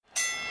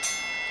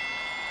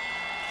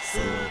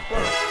And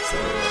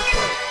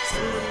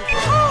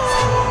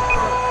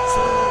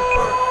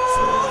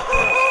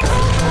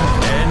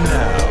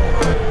now,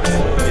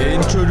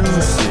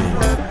 introducing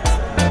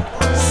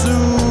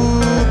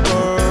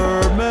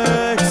Super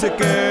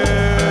Mexican.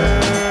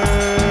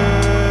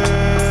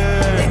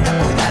 Tenga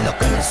cuidado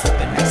con el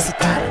super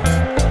mexicano,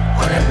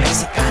 con el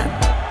mexicano.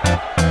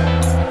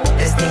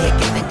 Les dije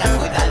que tenga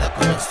cuidado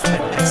con el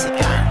super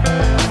mexicano,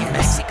 el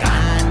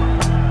mexicano.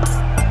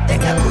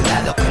 Tenga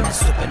cuidado con el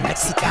super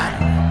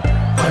mexicano,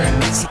 con el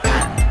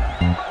mexicano.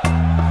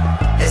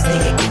 Les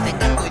dije que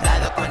tenga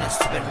cuidado con el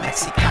super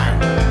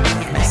mexicano,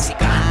 el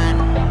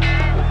mexicano.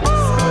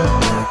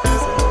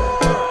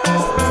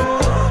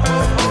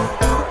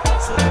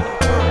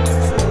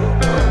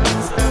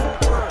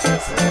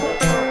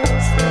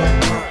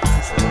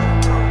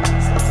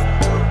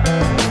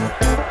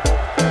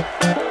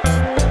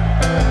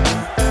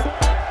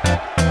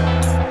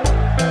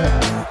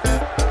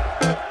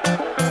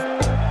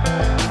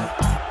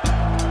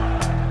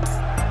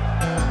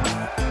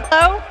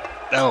 Hello?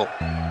 No.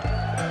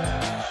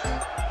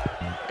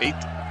 8.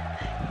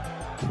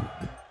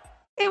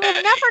 It will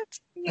never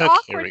be Okay, here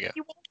awkward we go. if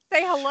you won't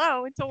say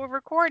hello until we're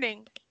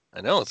recording.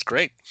 I know, it's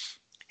great.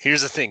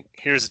 Here's the thing.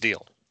 Here's the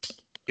deal.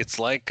 It's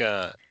like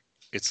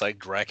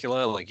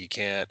Dracula. Like you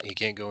can't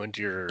go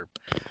into your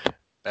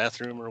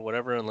bathroom or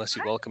whatever unless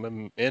you welcome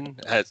him in.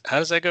 How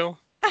does that go?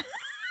 You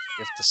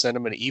have to send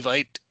him an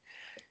evite.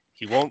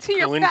 He won't To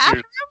your go into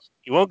bathroom?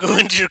 he won't go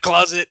into your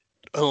closet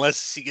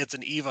unless he gets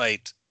an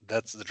evite.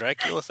 That's the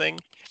Dracula thing.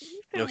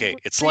 Okay,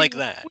 it's like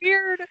that.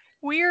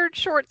 Weird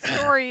short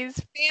stories,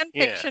 fan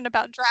Yeah. fiction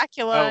about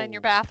Dracula in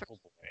your bathroom.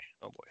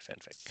 Oh boy,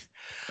 fanfic.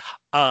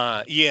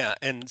 Yeah,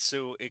 and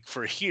so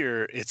for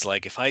here, it's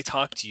like if I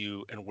talk to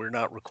you and we're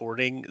not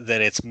recording,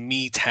 then it's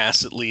me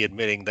tacitly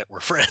admitting that we're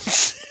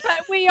friends.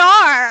 But we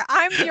are.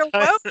 I'm your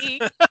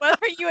Wokey,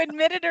 whether you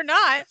admit it or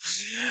not.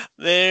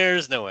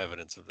 There's no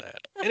evidence of that.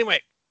 Anyway,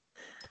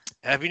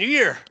 Happy New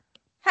Year.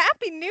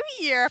 Happy New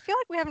Year. I feel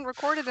like we haven't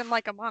recorded in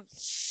like a month.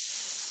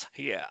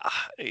 Yeah.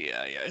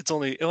 It's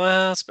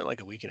been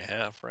like a week and a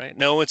half, right?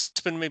 No, it's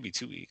been maybe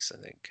 2 weeks,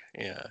 I think.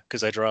 Yeah,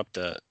 because I dropped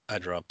a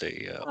old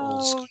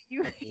Oh,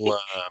 you. school.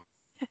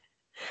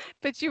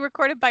 But you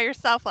recorded by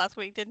yourself last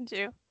week, didn't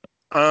you?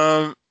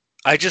 I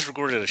just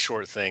recorded a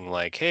short thing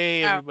like,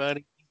 "Hey Oh.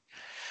 everybody,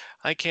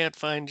 I can't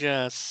find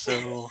Jess."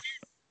 So,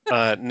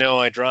 no,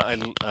 I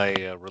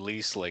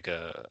released like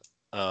a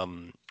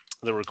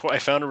I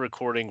found a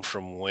recording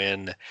from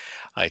when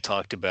I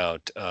talked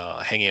about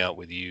hanging out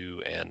with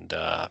you and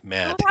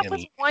Matt. Oh, that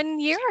was 1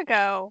 year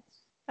ago.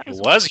 That It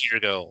was a year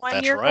ago. one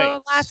That's year right.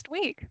 ago last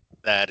week.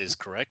 That is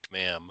correct,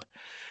 ma'am.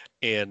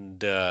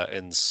 And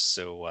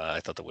so I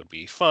thought that would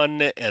be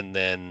fun, and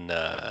then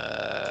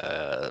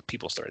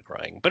people started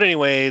crying. But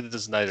anyway, this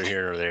is neither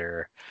here nor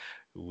there.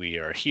 We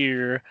are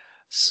here.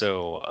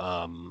 So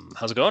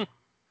how's it going?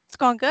 It's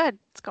going good.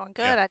 It's going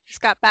good. Yeah. I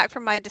just got back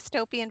from my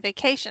dystopian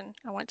vacation.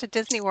 I went to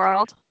Disney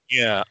World.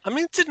 Yeah, I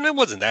mean, it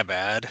wasn't that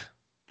bad.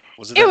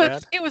 Was it that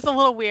bad? It was a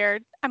little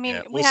weird. I mean,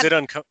 Yeah. we had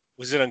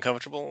Was it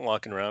uncomfortable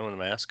walking around with a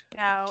mask?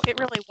 no, it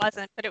really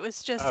wasn't. But it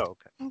was just Oh,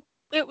 okay.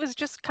 it was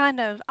just kind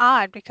of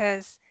odd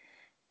because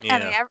Yeah. I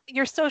mean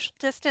you're social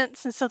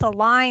distance, and so the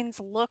lines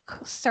look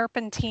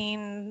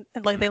serpentine,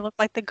 and like they look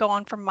like they go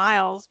on for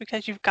miles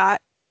because you've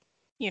got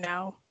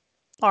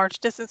large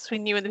distance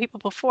between you and the people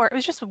before. It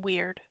was just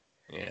weird.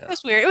 It Yeah.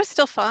 was weird. It was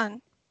still fun.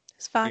 It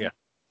was fun. Yeah.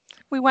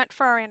 We went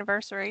for our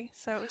anniversary,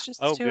 so it was just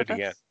the Oh, two good. of us.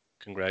 Yeah.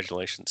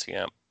 Congratulations.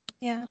 Yeah.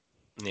 Yeah.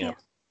 Yeah.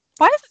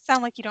 Why does it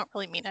sound like you don't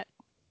really mean it?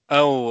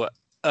 Oh,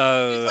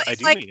 It's I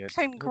do like mean it.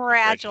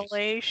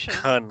 congratulations.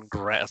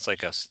 Congrats,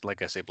 like I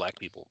say, black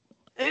people.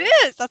 It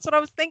is. That's what I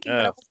was thinking,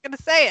 but I Oh. was going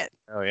to say it.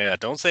 Oh yeah,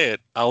 don't say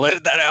it. I'll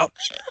edit that out.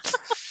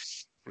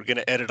 We're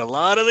gonna edit a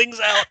lot of things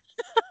out.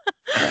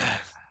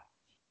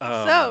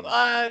 So,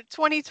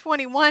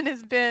 2021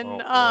 has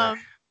been oh,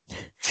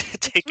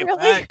 take it really-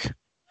 back.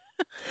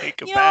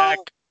 Take it You back.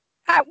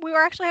 we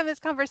were actually having this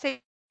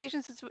conversation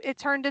since it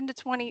turned into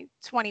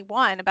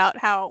 2021 about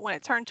how when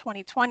it turned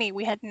 2020,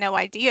 we had no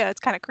idea. It's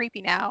kind of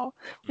creepy now.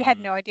 We had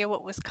no idea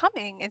what was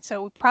coming, and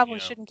so we probably Yeah.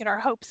 shouldn't get our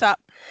hopes up.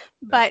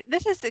 But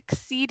this has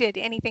exceeded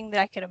anything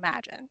that I could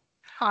imagine,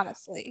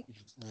 honestly.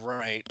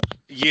 Right.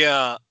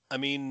 Yeah. I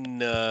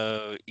mean,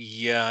 I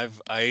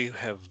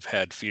have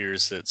had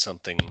fears that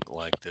something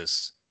like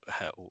this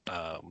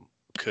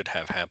could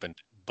have happened,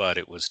 but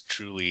it was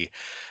truly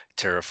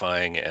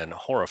terrifying and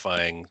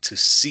horrifying to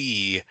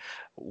see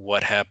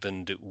what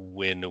happened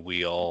when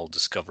we all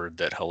discovered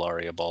that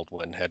Hilaria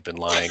Baldwin had been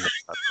lying about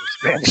the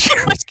Spanish. Oh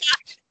my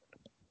gosh.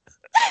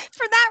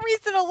 For that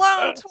reason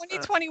alone,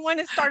 2021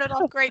 has started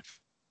off great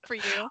for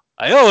you.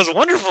 I know, it was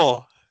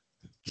wonderful.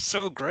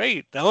 So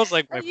great. That was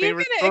like my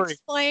favorite story.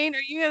 Are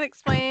you gonna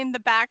explain the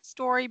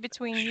backstory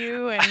between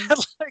you and I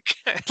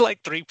had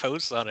like 3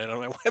 posts on it on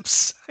my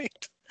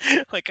website.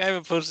 Like I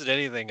haven't posted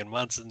anything in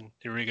months, and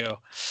here we go.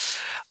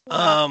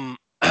 Wow.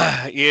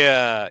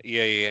 Yeah.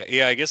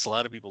 I guess a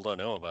lot of people don't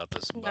know about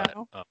this, but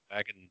No.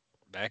 back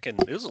in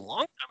it was a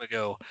long time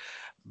ago.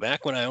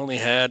 back when I only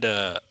had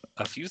a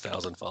few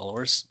thousand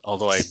followers,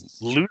 although I'm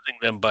losing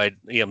them by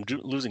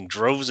losing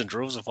droves and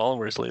droves of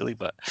followers lately.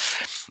 But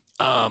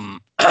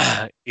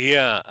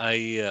yeah,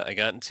 I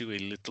got into a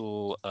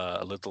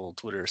little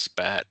Twitter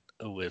spat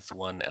with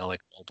one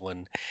Alec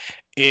Baldwin,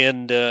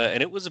 and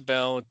it was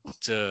about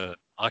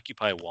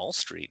Occupy Wall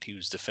Street. He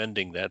was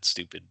defending that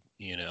stupid,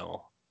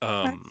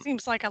 That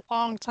seems like a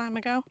long time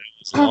ago. it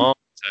was a long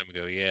time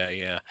ago. Yeah,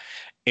 yeah.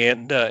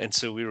 And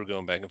so we were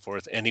going back and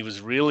forth, and he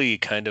was really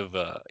kind of,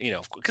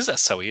 because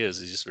that's how he is.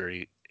 He's just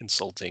very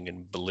insulting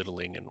and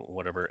belittling and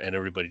whatever. And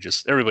everybody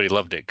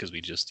loved it because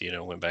we just,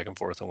 went back and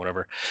forth and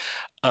whatever.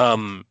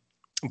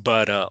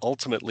 But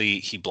ultimately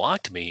he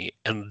blocked me,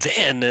 and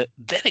then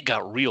it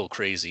got real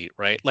crazy,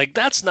 right? Like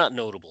that's not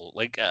notable.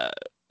 Like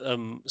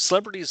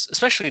celebrities,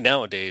 especially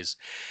nowadays,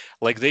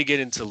 like they get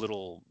into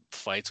little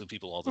fights with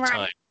people all the Right.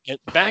 time. And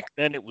back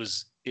then it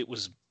was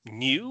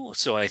new,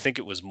 so I think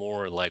it was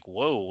more like,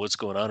 whoa, what's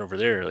going on over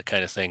there, that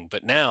kind of thing.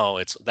 But now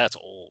that's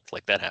old.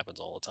 Like that happens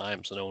all the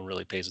time, so no one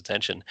really pays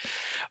attention.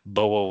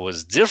 But what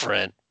was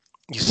different,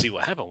 you see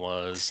what happened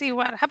was See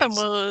what happened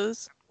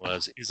was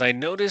is I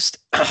noticed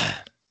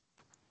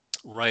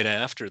right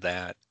after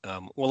that,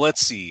 well,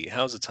 let's see,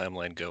 how's the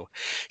timeline go?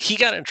 He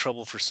got in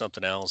trouble for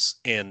something else,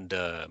 and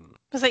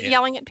was it yeah.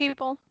 yelling at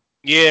people?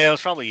 Yeah, I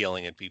was probably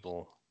yelling at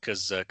people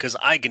because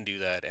I can do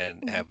that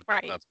and have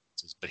Right.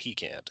 consequences, but he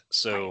can't.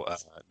 So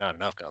Right. not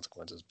enough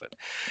consequences,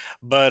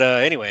 but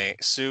anyway,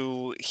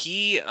 so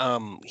he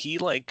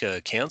like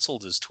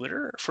canceled his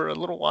Twitter for a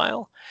little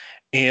while,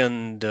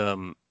 and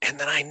then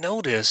I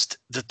noticed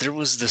that there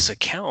was this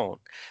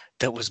account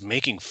that was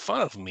making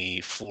fun of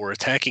me for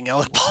attacking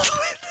Alec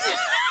Baldwin.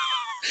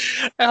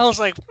 And I was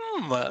like,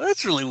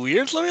 that's really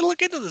weird. Let me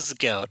look into this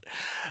account.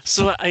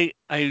 So I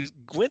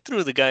went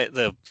through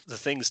the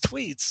thing's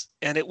tweets,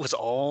 and it was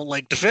all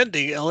like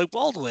defending Alec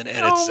Baldwin,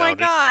 and it Oh my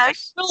sounded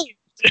gosh. like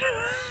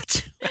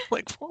to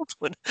Alec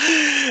Baldwin.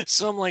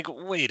 So I'm like,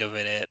 wait a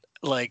minute,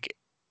 like,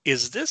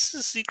 is this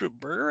a secret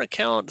burner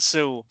account?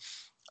 So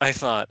I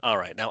thought, all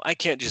right, now I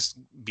can't just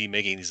be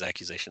making these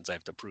accusations. I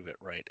have to prove it,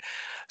 right?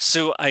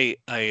 So I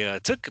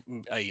took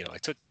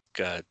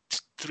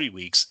 3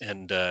 weeks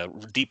and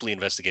deeply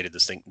investigated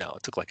this thing. No,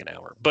 it took like an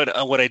hour.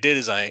 But what I did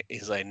is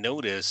I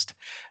noticed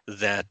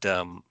that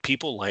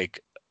people like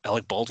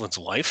Alec Baldwin's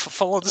wife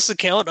followed this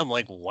account. I'm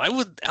like, why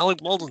would Alec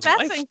Baldwin's That's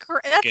wife?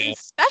 that's Yeah.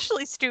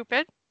 especially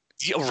stupid.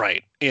 Yeah,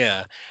 right.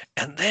 Yeah.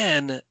 And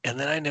then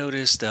I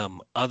noticed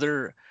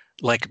other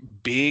like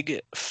big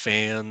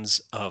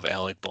fans of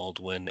Alec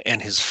Baldwin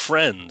and his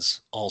friends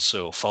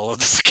also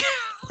followed this account.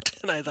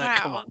 And I thought,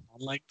 come Wow. on,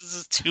 like this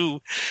is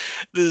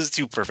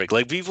too perfect.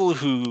 Like people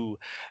who,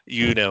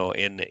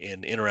 in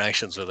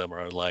interactions with them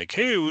are like,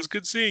 hey, it was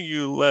good seeing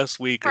you last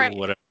week or Right.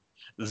 whatever.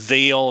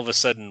 They all of a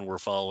sudden were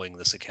following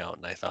this account,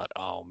 and I thought,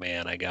 oh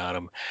man, I got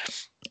him.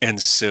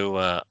 And so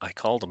I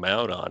called him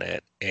out on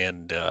it,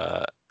 and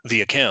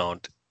the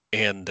account,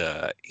 and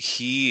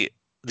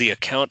the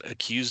account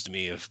accused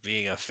me of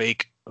being a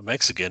fake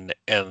Mexican,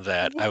 and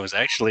that I was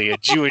actually a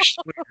Jewish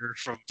swinger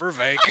from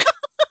Burbank.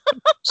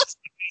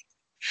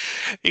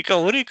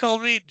 What do you call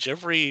me?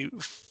 Jeffrey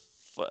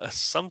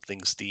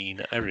something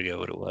Steen. I forget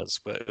what it was,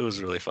 but it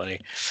was really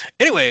funny.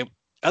 Anyway,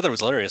 I thought it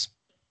was hilarious.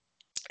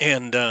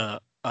 And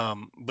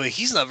but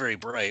he's not very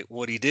bright.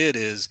 What he did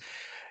is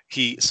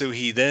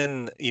he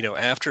then,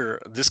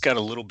 after this got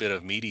a little bit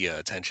of media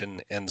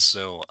attention, and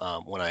so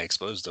when I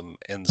exposed him,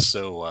 and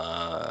so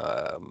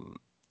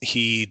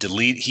he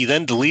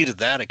then deleted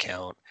that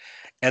account,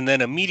 and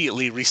then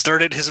immediately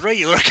restarted his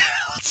regular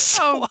account.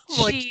 So Oh,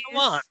 I'm like, jeez. come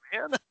on,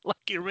 man! Like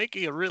you're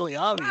making it really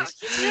Wow, obvious.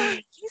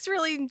 he's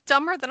really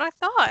dumber than I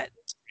thought.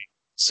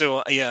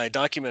 So yeah, I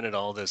documented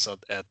all this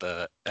at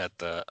the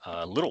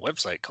little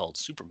website called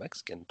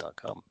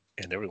supremexcan.com,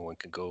 and everyone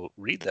can go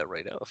read that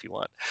right now if you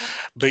want.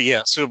 But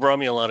yeah, so it brought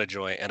me a lot of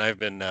joy, and I've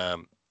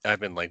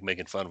been like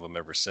making fun of him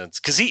ever since.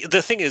 Because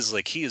the thing is,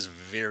 like, he is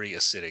very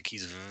acidic.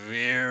 He's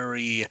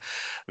very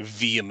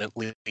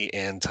vehemently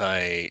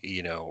anti,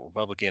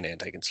 Republican,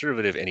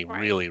 anti-conservative, and he Right.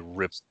 really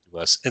rips into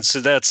us. And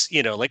so that's,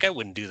 like I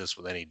wouldn't do this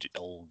with any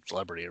old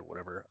celebrity or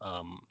whatever.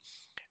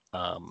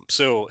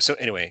 So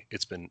anyway,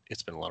 it's been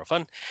a lot of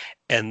fun.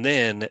 And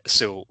then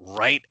so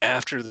right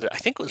after I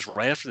think it was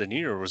right after the New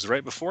Year, or was it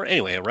right before?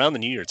 Anyway, around the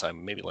New Year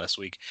time, maybe last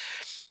week.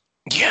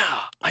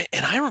 Yeah,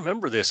 I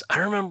remember this. I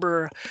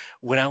remember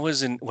when I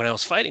was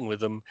fighting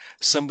with him,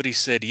 somebody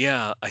said,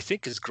 "Yeah, I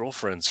think his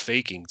girlfriend's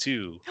faking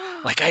too."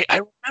 Like I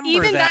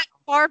remember Even that. that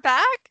far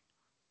back?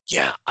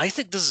 Yeah, I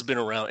think this has been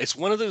around. It's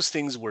one of those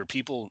things where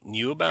people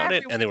knew about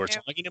it and they were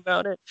Everyone knew. talking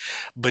about it,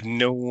 but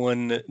no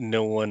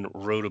one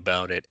wrote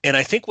about it. And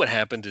I think what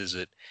happened is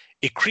it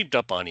creeped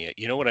up on you.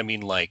 You know what I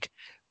mean? Like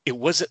it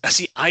wasn't.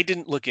 See, I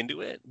didn't look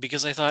into it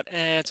because I thought,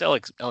 it's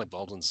Alec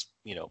Baldwin's,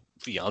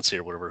 fiance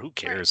or whatever. Who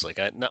cares? Like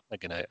I'm not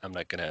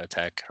gonna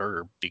attack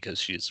her because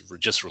she's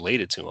just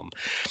related to him.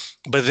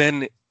 But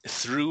then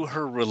through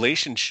her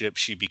relationship,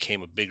 she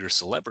became a bigger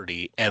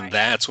celebrity, and Right.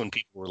 that's when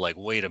people were like,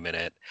 wait a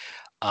minute.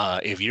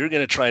 If you're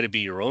going to try to be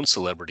your own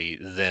celebrity,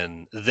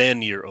 then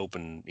you're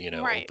open,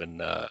 Right.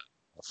 open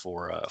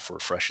for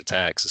fresh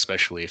attacks,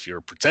 especially if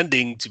you're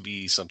pretending to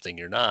be something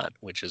you're not,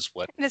 which is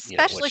what. And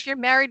especially if you're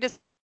married to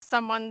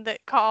someone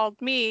that called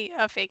me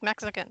a fake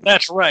Mexican.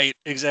 That's right.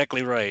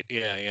 Exactly right.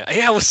 Yeah.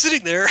 I was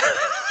sitting there.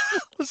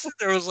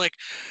 I was like,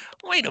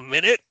 wait a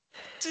minute.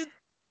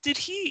 Did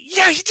he?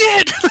 Yeah, he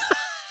did.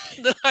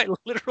 Then I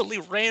literally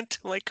ran to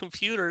my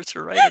computer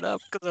to write it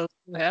up because I was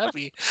so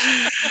happy.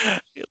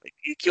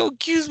 You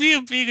accuse me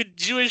of being a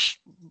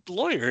Jewish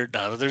lawyer.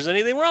 Not that there's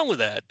anything wrong with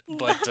that. But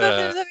not that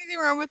there's anything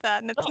wrong with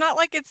that. And it's not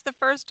like it's the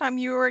first time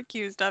you were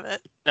accused of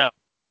it. No.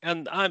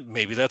 And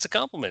maybe that's a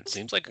compliment.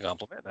 Seems like a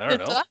compliment. I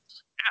don't know. Yeah,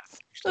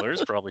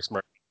 lawyers probably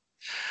smart.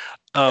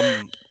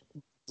 But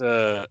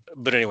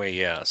anyway,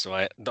 yeah.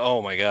 So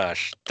oh my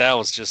gosh, that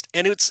was just,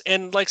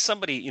 and like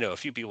somebody, a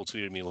few people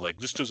tweeted me like,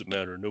 this doesn't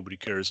matter, nobody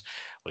cares.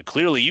 Like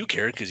clearly you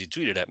care because you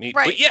tweeted at me.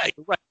 Right. But yeah,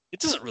 you're right.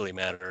 It doesn't really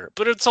matter.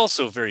 But it's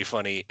also very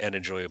funny and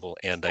enjoyable,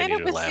 and I need to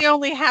laugh. It was the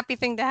only happy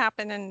thing to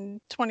happen in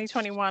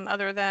 2021,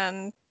 other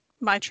than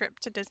my trip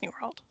to Disney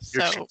World.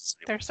 So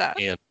there's that.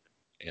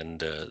 And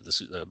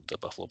the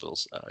Buffalo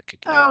Bills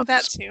kicking. Oh,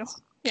 that too.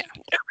 Yeah.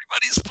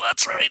 Everybody's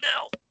butts right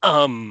now.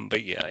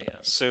 But yeah.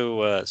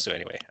 So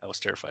anyway, I was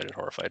terrified and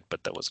horrified,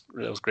 but that was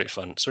great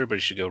fun. So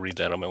everybody should go read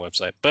that on my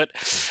website. But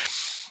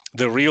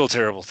the real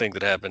terrible thing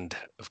that happened,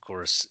 of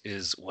course,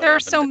 is what there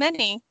are so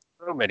many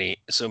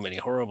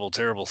horrible,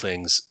 terrible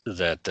things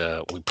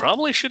that we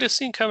probably should have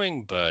seen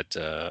coming, but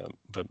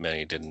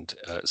many didn't.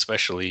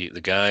 Especially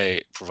the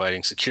guy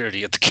providing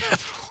security at the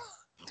Capitol.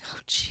 Oh,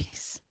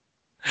 jeez.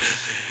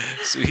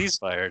 So he's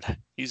fired.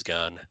 He's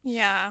gone.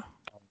 Yeah.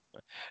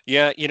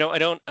 Yeah,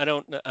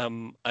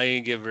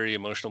 I get very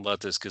emotional about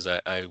this because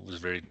I was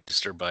very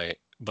disturbed by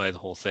the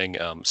whole thing.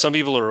 Some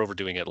people are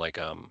overdoing it, like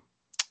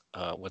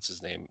what's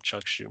his name,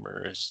 Chuck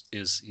Schumer is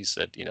he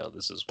said,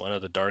 this is one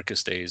of the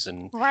darkest days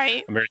in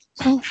America.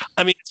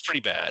 I mean, it's pretty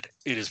bad.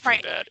 It is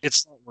pretty bad.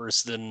 It's not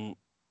worse than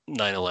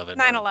 9/11.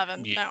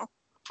 9/11, no.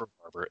 For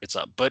Barbara, it's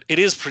not, but it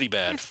is pretty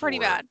bad. It's pretty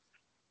bad.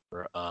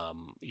 For,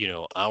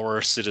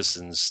 our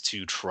citizens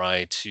to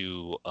try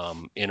to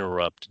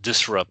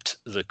disrupt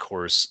the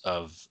course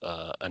of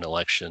an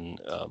election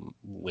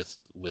with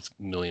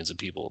millions of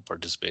people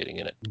participating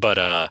in it. But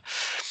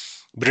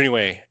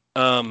anyway,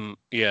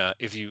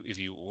 if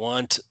you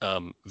want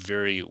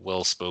very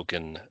well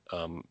spoken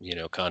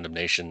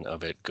condemnation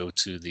of it, go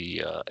to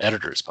the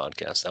Editors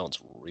podcast. That one's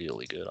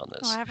really good on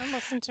this. Oh, I haven't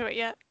listened to it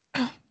yet.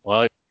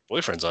 Well, your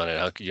boyfriend's on it.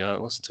 How could you not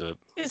listen to it?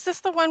 Is this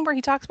the one where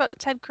he talks about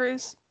Ted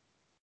Cruz?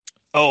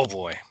 Oh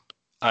boy,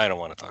 I don't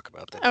want to talk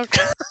about that.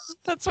 Okay,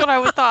 that's what I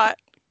would thought.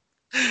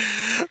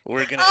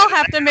 I'll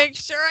have to make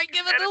sure I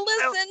give it a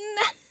listen.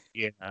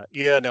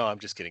 Yeah. No, I'm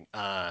just kidding.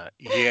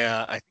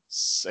 Yeah, I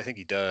think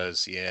he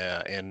does.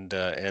 Yeah, and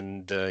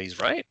he's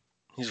right.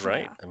 He's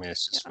right. Yeah. I mean,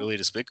 it's just really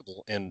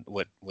despicable. And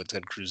what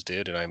Ted Cruz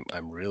did, and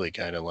I'm really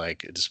kind of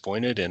like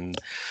disappointed and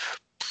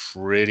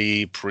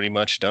pretty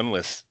much done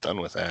with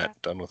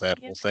that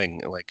whole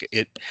thing. Like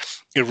it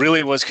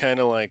really was kind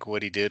of like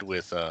what he did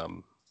with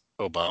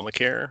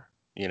Obamacare.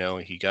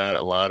 He got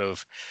a lot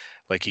of,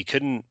 like,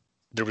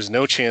 there was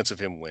no chance of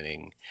him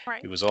winning.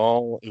 Right. It was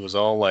all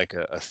like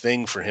a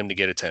thing for him to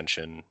get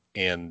attention.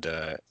 And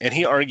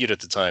he argued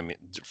at the time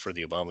for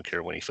the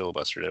Obamacare when he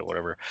filibustered it or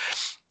whatever,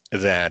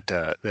 that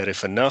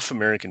if enough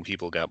American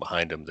people got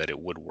behind him, that it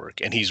would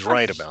work. And he's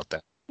right about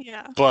that.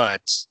 Yeah.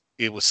 But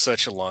it was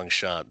such a long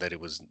shot that it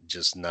was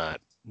just not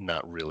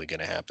really going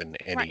to happen.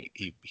 And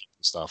he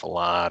pissed off a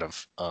lot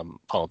of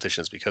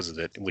politicians because of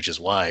it, which is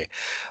why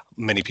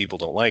many people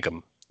don't like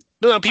him.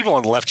 No, people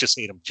on the left just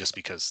hate him just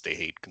because they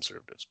hate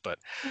conservatives. But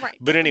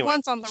anyway, the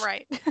ones on the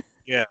right.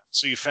 Yeah.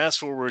 So you fast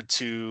forward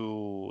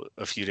to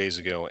a few days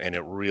ago, and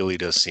it really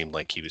does seem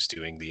like he was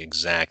doing the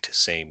exact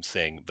same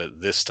thing,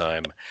 but this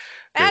time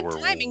bad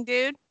timing,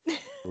 dude.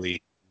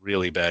 Really,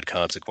 really bad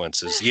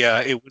consequences.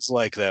 Yeah, it was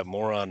like that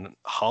moron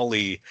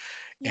Holly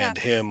and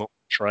him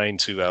trying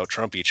to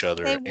out-Trump each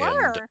other. They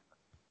were. And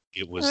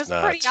it was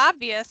not pretty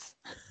obvious.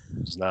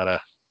 It was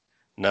not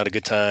a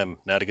good time.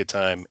 Not a good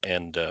time.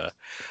 And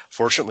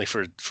fortunately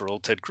for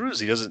old Ted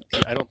Cruz,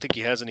 I don't think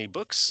he has any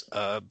books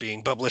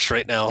being published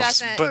right now.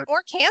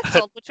 Or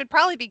canceled, which would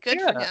probably be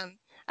good for him.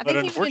 I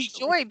think he would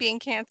enjoy being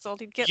canceled.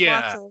 He'd get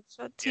lots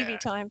of TV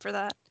time for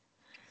that.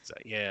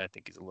 Yeah, I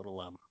think he's a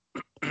little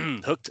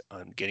hooked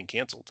on getting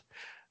canceled.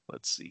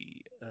 Let's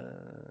see.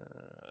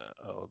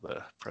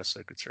 The press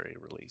secretary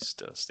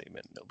released a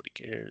statement. Nobody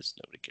cares.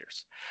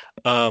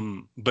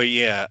 But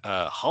yeah,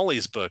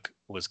 Holly's book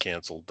was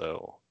canceled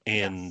though,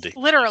 and it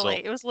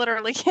was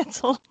literally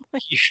canceled.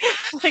 Like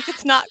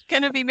it's not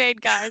going to be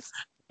made, guys.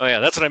 Oh yeah,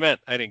 that's what I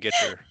meant. I didn't get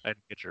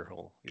your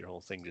whole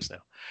thing just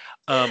now.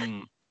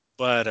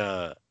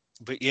 But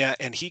yeah,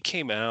 and he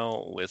came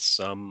out with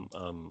some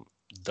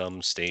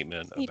dumb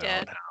statement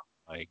about how,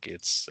 like,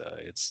 it's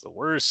the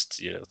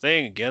worst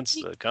thing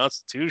against the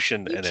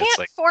Constitution, you and can't it's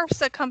like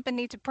force a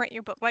company to print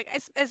your book. Like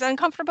as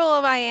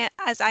uncomfortable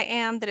as I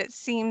am that it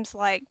seems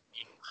like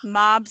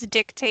mobs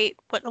dictate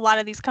what a lot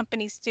of these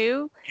companies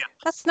do, Yeah.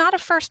 that's not a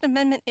First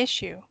Amendment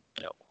issue.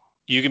 No.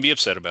 You can be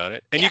upset about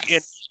it, and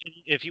Yes.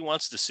 if he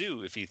wants to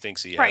sue, if he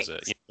thinks he Right.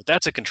 has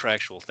that's a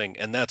contractual thing,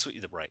 and that's what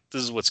right.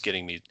 This is what's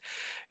getting me,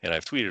 and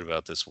I've tweeted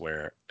about this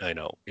where I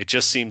know it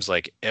just seems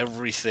like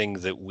everything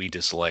that we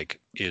dislike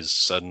is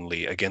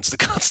suddenly against the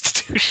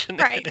Constitution.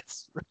 Right.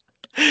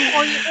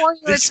 Or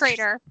you're a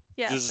traitor.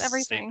 Yes,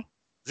 everything.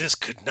 This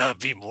could not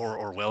be more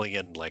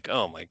Orwellian. Like,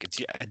 oh my god,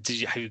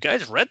 have you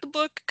guys read the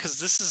book? Because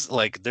this is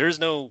like, there's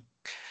no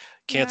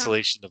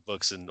cancellation of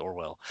books in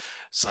Orwell.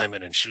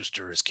 Simon and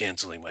Schuster is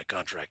canceling my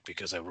contract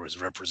because I was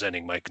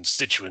representing my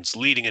constituents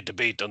leading a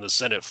debate on the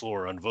Senate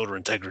floor on voter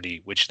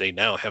integrity, which they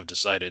now have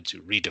decided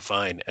to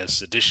redefine as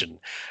sedition.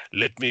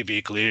 Let me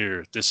be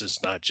clear, this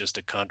is not just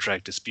a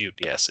contract dispute.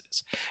 Yes, it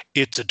is.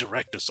 It's a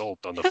direct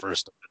assault on the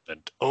First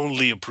Amendment.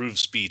 Only approved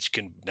speech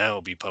can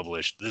now be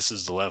published. This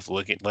is the left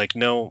looking like,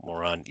 no,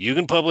 moron. You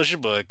can publish a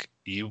book.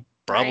 You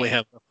probably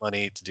have enough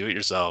money to do it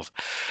yourself.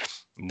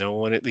 No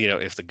one,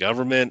 if the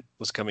government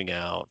was coming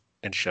out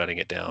and shutting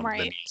it down,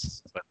 then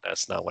but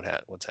that's not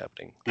what's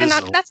happening.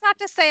 That's not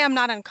to say I'm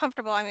not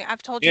uncomfortable. I mean,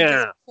 I've told you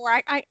this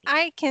before.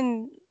 I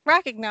can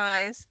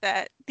recognize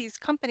that these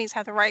companies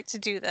have the right to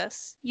do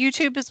this.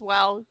 YouTube as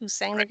well, who's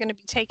saying they're going to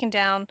be taking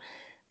down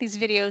these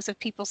videos of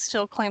people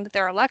still claim that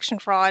they're election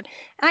fraud.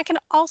 And I can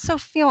also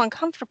feel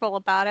uncomfortable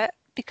about it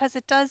because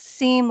it does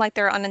seem like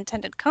there are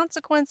unintended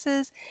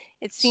consequences.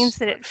 It seems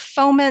that it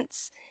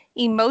foments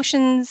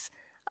emotions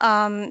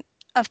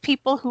of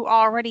people who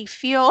already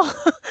feel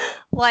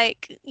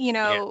like,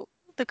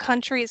 the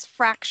country is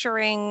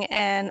fracturing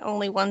and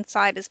only one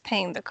side is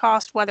paying the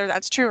cost, whether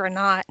that's true or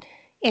not.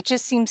 It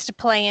just seems to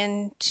play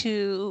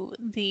into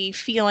the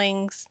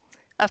feelings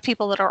of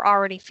people that are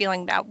already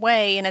feeling that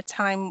way in a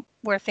time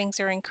where things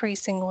are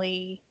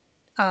increasingly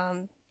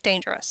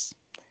dangerous.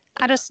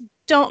 I just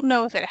don't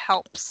know if it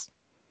helps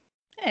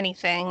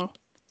anything.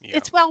 Yeah.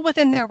 It's well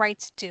within their right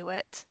to do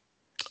it.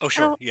 Oh,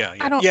 sure. Yeah.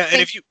 And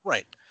if you,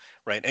 right.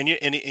 And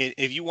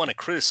if you want to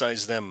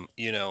criticize them,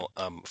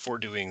 for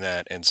doing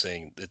that and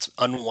saying it's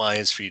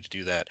unwise for you to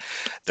do that,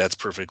 that's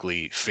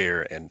perfectly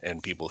fair,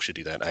 and people should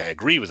do that. I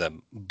agree with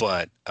them,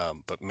 but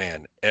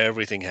man,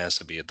 everything has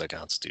to be at the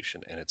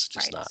Constitution, and it's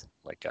just not.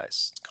 Like,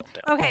 guys, calm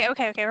down.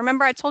 Okay.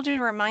 Remember, I told you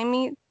to remind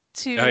me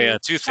to. Oh yeah,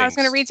 2 things. I was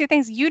going to read 2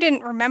 things. You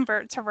didn't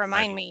remember to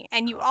remind me,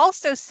 and you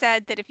also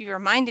said that if you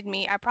reminded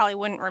me, I probably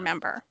wouldn't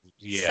remember.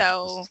 Yeah.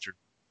 So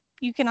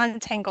you can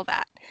untangle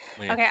that.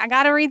 Yeah. Okay, I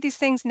got to read these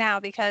things now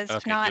because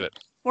if not,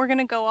 we're going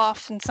to go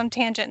off in some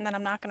tangent and then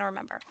I'm not going to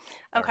remember.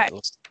 Okay.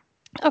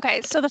 Okay,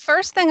 so the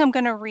first thing I'm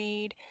going to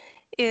read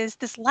is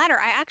this letter.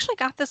 I actually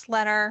got this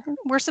letter.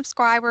 We're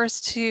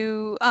subscribers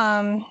to,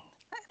 I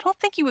don't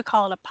think you would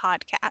call it a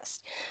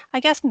podcast. I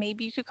guess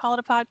maybe you could call it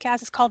a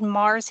podcast. It's called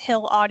Mars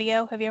Hill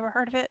Audio. Have you ever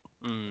heard of it?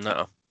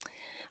 No.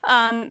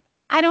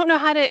 I don't know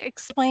how to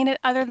explain it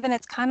other than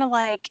it's kind of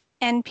like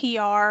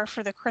NPR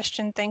for the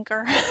Christian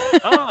thinker.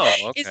 Oh,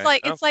 okay. It's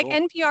like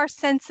NPR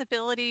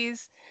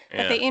sensibilities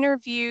that they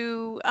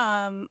interview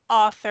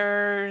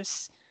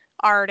authors,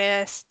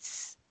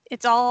 artists.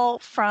 It's all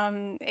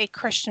from a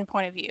Christian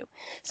point of view.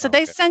 So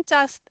they sent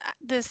us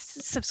this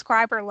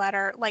subscriber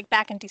letter like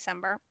back in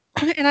December,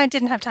 and I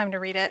didn't have time to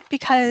read it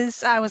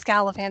because I was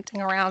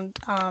gallivanting around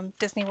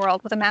Disney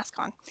World with a mask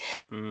on.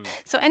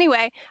 So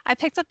anyway, I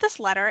picked up this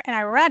letter and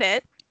I read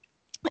it.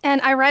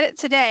 And I read it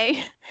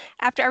today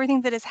after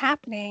everything that is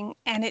happening,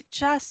 and it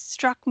just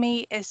struck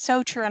me as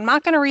so true. I'm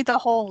not going to read the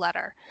whole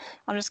letter.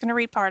 I'm just going to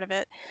read part of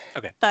it.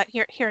 Okay. But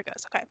here it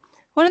goes. Okay.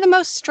 One of the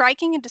most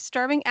striking and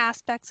disturbing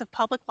aspects of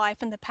public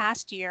life in the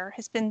past year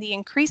has been the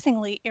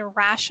increasingly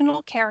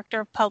irrational character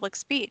of public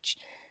speech.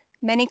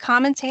 Many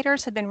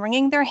commentators have been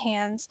wringing their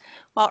hands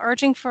while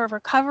urging for a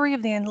recovery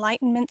of the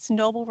Enlightenment's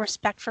noble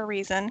respect for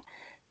reason.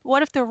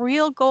 What if the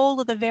real goal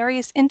of the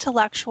various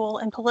intellectual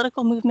and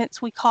political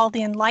movements we call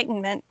the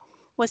Enlightenment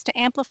was to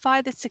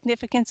amplify the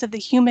significance of the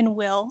human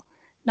will,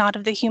 not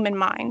of the human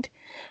mind?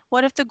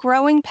 What if the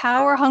growing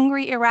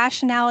power-hungry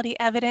irrationality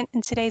evident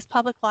in today's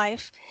public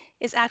life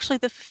is actually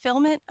the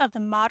fulfillment of the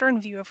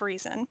modern view of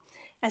reason,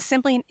 as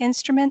simply an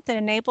instrument that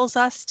enables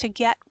us to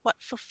get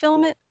what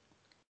fulfillment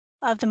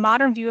of the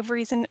modern view of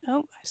reason,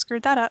 I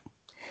screwed that up,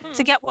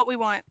 to get what we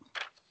want?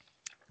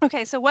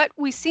 Okay, so what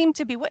we seem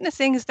to be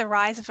witnessing is the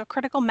rise of a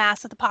critical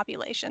mass of the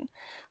population,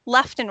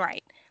 left and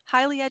right,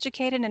 highly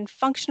educated and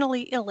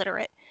functionally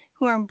illiterate,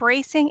 who are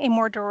embracing a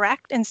more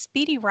direct and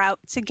speedy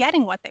route to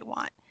getting what they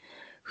want,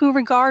 who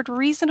regard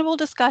reasonable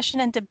discussion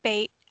and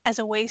debate as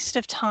a waste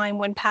of time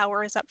when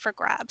power is up for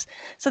grabs.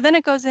 So then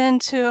it goes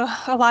into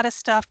a lot of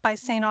stuff by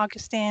St.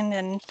 Augustine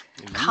and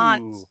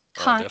Kant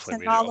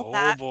and all of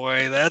that. Oh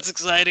boy, that's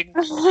exciting.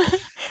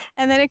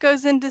 And then it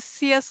goes into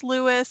C.S.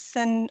 Lewis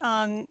and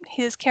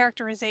his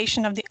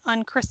characterization of the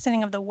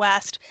unchristening of the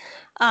West.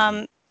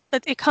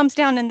 But it comes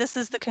down, and this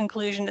is the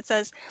conclusion. It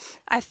says,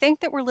 I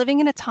think that we're living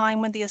in a time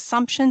when the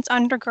assumptions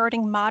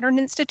undergirding modern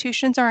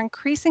institutions are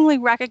increasingly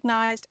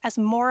recognized as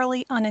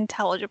morally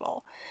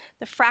unintelligible.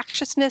 The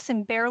fractiousness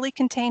and barely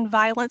contained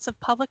violence of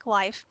public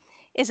life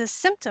is a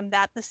symptom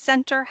that, the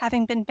center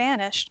having been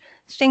banished,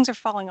 things are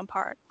falling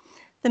apart.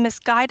 The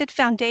misguided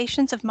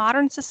foundations of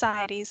modern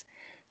societies,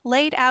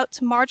 laid out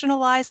to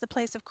marginalize the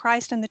place of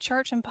Christ in the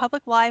church and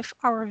public life,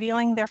 are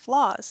revealing their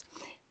flaws.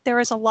 There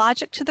is a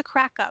logic to the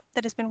crack-up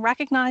that has been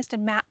recognized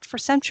and mapped for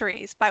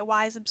centuries by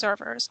wise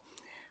observers.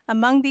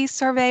 Among these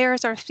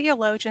surveyors are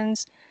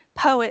theologians,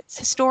 poets,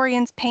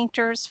 historians,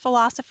 painters,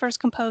 philosophers,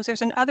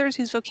 composers, and others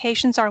whose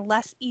vocations are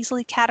less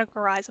easily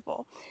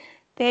categorizable.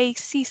 They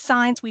see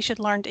signs we should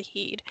learn to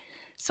heed.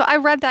 So I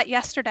read that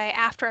yesterday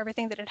after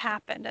everything that had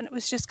happened, and it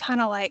was just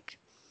kind of like,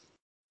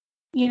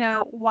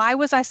 why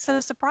was I so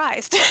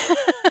surprised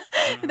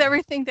with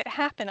everything that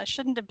happened? I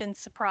shouldn't have been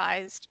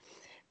surprised,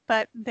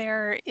 but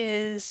there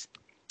is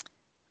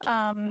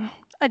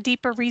a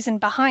deeper reason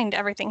behind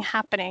everything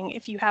happening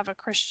if you have a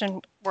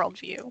Christian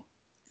worldview,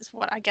 is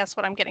what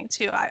I'm getting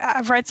to.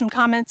 I've read some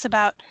comments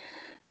about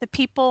the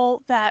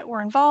people that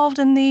were involved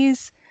in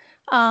these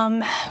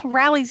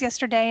rallies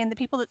yesterday and the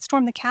people that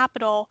stormed the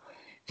Capitol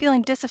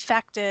feeling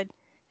disaffected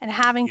and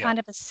having kind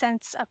of a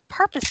sense of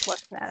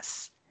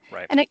purposelessness.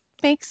 Right. And it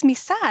makes me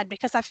sad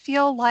because I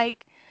feel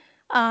like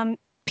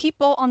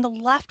people on the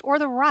left or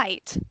the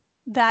right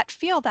that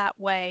feel that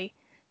way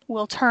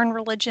will turn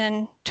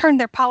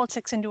their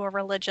politics into a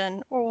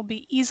religion, or will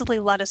be easily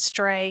led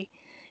astray.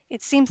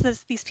 It seems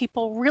that these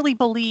people really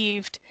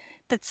believed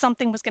that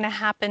something was going to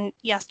happen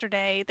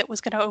yesterday that was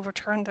going to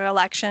overturn the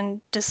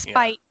election,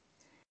 despite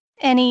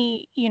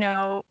any,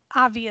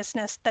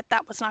 obviousness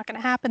that was not going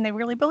to happen. They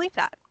really believe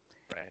that.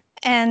 Right.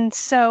 And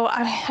so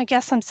I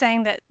guess I'm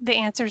saying that the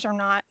answers we're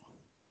not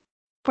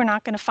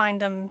going to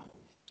find them,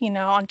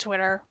 on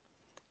Twitter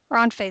or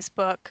on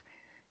Facebook,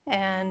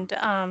 and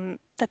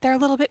that they're a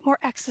little bit more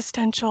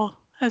existential,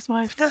 as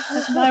my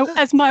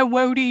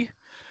Wody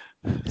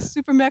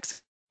super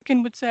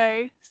Mexican would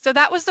say. So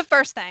that was the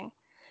first thing.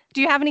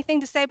 Do you have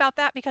anything to say about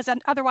that? Because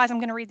otherwise I'm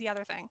going to read the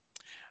other thing.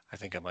 I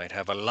think I might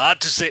have a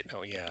lot to say.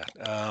 No, yeah.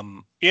 I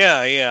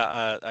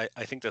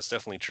think that's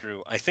definitely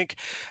true. I think,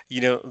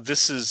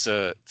 this is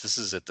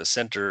at the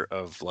center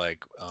of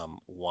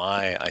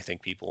why I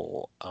think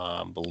people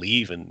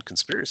believe in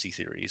conspiracy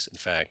theories, in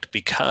fact,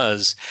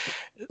 because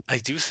I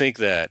do think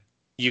that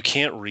you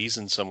can't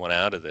reason someone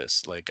out of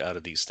this, out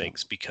of these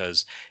things,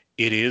 because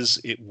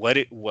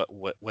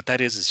what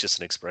that is just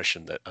an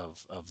expression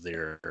of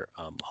their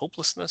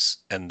hopelessness,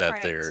 and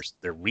that they're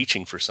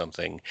reaching for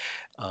something.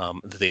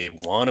 They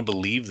want to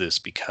believe this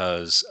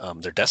because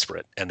they're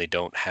desperate, and they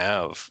don't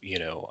have,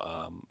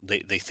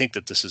 they think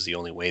that this is the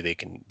only way they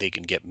can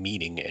get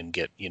meaning and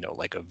get,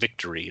 a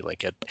victory,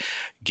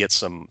 get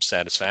some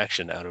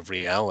satisfaction out of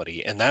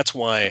reality. And that's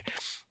why,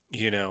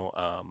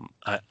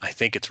 I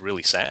think it's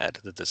really sad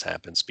that this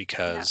happens,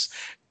 because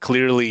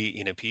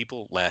clearly,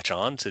 people latch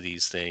on to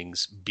these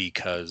things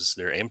because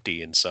they're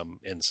empty in some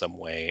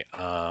way.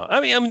 I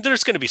mean,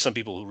 there's going to be some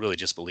people who really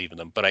just believe in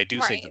them, but I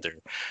do think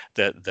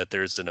that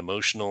there's an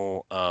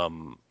emotional,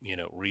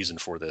 reason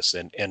for this,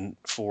 and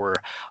for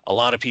a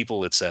lot of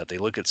people, it's that they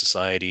look at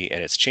society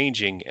and it's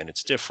changing and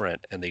it's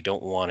different, and they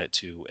don't want it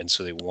to, and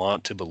so they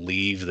want to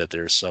believe that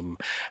there's some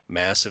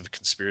massive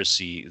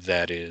conspiracy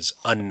that is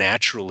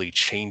unnaturally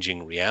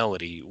changing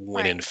reality,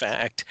 when in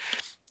fact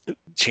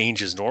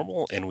change is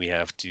normal, and we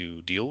have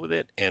to deal with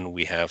it, and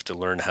we have to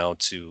learn how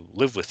to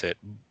live with it.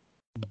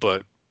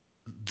 But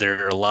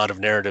there are a lot of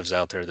narratives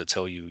out there that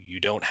tell you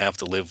don't have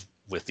to live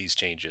with these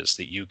changes,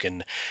 that you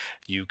can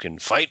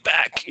fight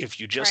back if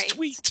you just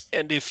tweet,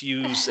 and if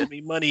you send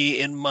me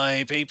money in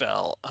my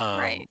PayPal,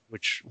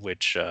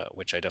 which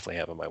I definitely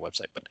have on my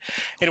website. But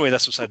anyway,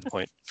 that's beside the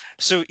point.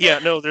 So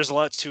there's a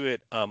lot to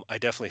it. I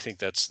definitely think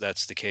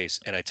that's the case.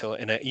 And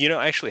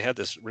I actually had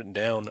this written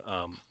down.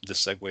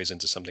 This segues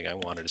into something I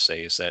wanted to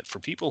say, is that for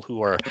people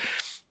who are,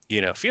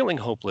 feeling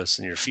hopeless,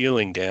 and you're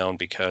feeling down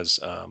because,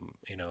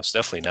 it's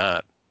definitely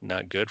not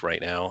good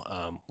right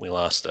now. We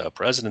lost a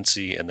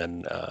presidency, and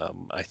then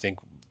I think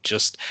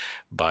just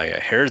by a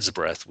hair's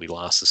breadth we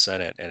lost the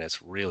Senate, and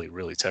it's really,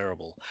 really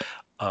terrible.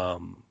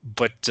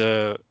 But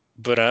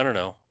I don't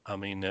know. I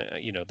mean,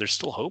 there's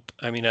still hope.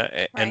 I mean,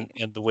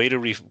 and the way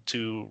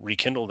to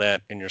rekindle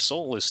that in your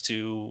soul is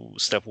to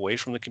step away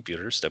from the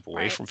computer, step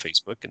away from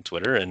Facebook and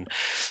Twitter, and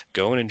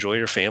go and enjoy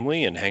your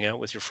family and hang out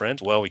with your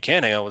friends. Well, we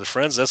can't hang out with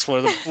friends. That's one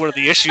of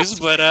the issues.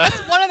 But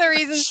that's one of the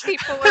reasons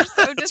people are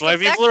so that's why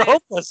people are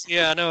hopeless.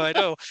 Yeah, I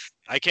know.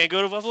 I can't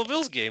go to Buffalo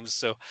Bills games.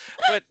 So,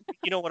 but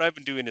what I've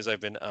been doing is I've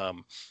been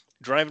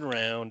driving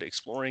around,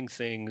 exploring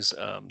things.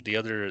 The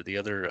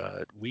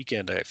other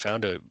weekend, I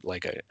found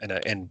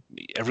and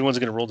everyone's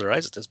gonna roll their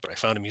eyes at this, but I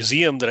found a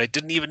museum that I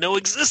didn't even know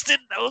existed.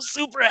 I was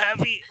super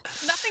happy.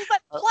 Nothing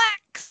but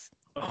plaques.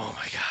 Oh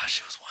my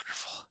gosh, it was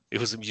wonderful. It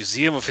was a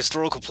museum of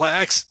historical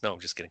plaques. No, I'm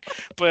just kidding.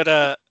 But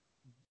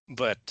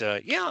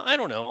I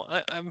don't know.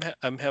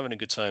 I'm having a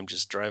good time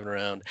just driving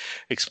around,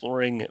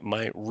 exploring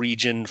my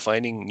region,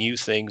 finding new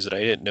things that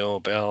I didn't know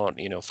about.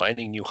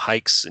 Finding new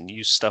hikes and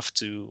new stuff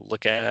to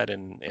look at,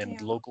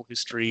 and local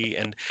history.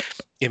 And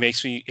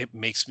it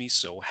makes me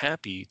so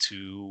happy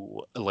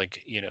to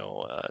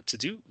to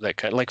do that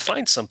kind, like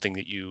find something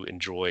that you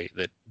enjoy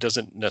that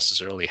doesn't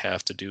necessarily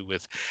have to do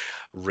with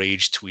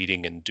rage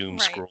tweeting and doom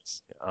Right.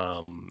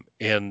 scrolling.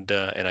 And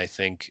I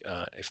think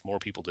if more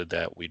people did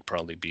that, we'd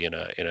probably be in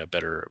a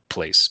better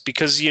place,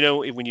 because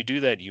when you do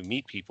that, you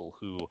meet people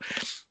who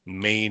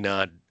may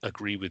not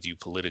agree with you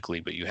politically,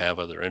 but you have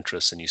other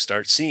interests, and you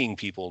start seeing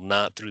people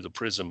not through the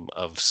prism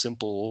of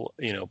simple,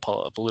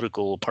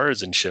 political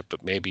partisanship,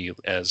 but maybe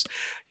as,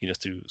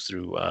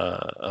 through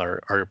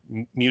our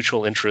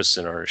mutual interests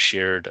and our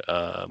shared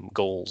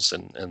goals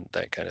and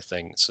that kind of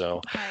thing.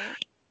 So,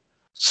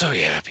 Right.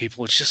 yeah,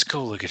 people just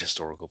go look at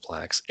historical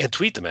plaques and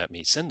tweet them at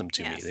me, send them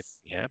to me. They'd Yes.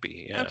 be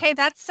happy. Yeah. Okay,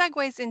 that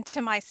segues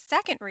into my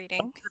second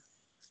reading.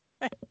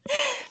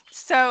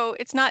 So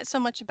it's not so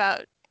much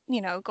about,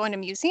 going to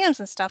museums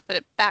and stuff,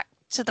 but back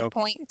to the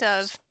point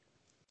of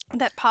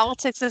that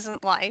politics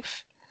isn't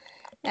life,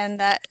 and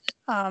that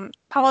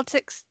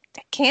politics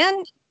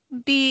can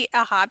be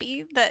a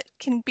hobby that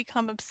can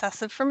become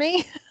obsessive for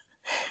me.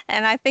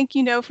 And I think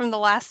from the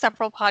last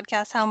several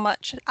podcasts how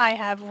much I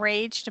have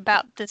raged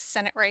about this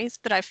Senate race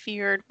that I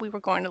feared we were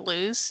going to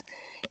lose,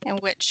 and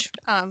which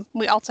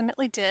we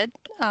ultimately did,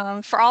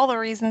 for all the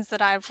reasons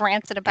that I've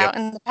ranted about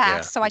in the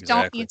past. Yeah, so I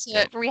don't need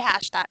to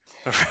rehash that.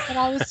 But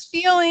I was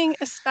feeling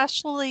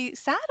especially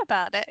sad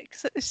about it,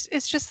 because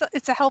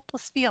it's a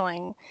helpless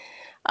feeling.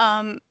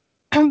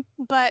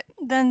 But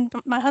then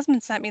my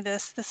husband sent me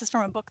this. This is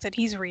from a book that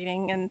he's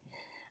reading, and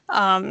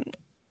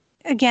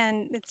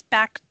again, it's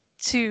back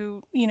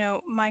to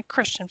my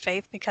Christian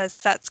faith, because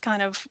that's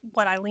kind of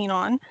what I lean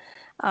on,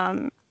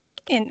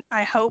 and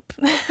I hope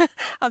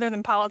other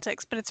than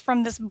politics. But it's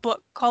from this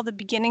book called The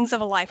Beginnings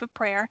of a Life of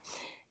Prayer,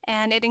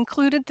 and it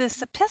included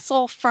this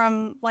epistle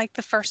from like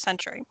the 1st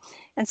century.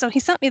 And so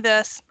he sent me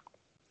this,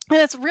 and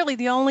it's really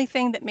the only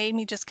thing that made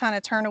me just kind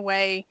of turn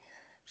away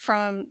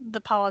from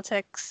the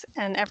politics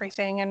and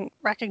everything, and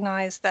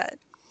recognize that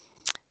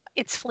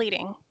it's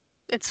fleeting.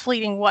 It's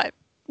fleeting what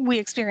we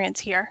experience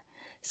here.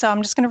 So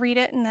I'm just going to read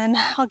it, and then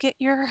I'll get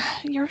your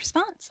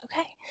response.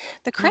 Okay.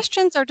 The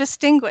Christians are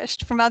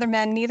distinguished from other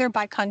men neither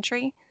by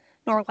country,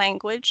 nor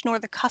language, nor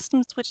the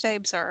customs which they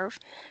observe,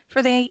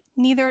 for they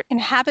neither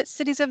inhabit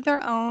cities of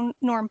their own,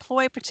 nor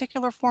employ a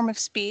particular form of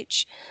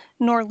speech,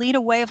 nor lead a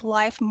way of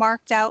life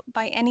marked out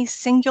by any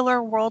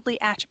singular worldly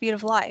attribute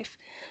of life,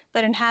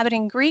 but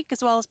inhabiting Greek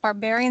as well as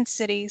barbarian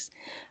cities,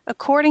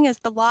 according as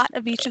the lot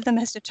of each of them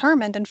is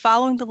determined, and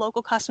following the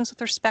local customs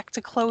with respect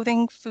to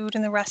clothing, food,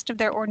 and the rest of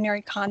their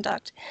ordinary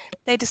conduct,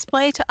 they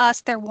display to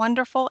us their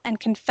wonderful and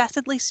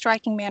confessedly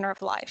striking manner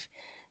of life.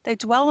 They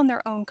dwell in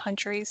their own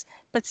countries,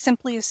 but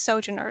simply as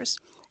sojourners.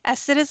 As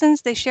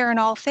citizens, they share in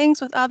all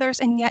things with others,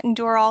 and yet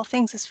endure all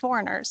things as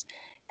foreigners.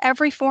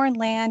 Every foreign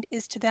land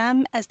is to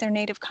them as their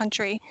native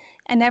country,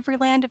 and every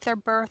land of their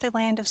birth a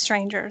land of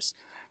strangers.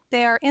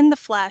 They are in the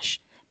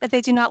flesh, but they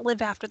do not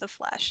live after the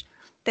flesh.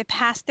 They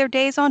pass their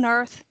days on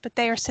earth, but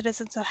they are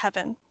citizens of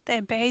heaven. They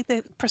obey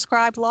the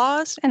prescribed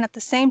laws, and at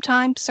the same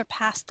time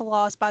surpass the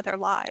laws by their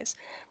lives.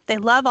 They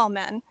love all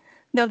men,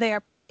 though they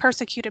are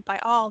persecuted by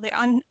all. They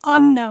are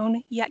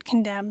unknown, yet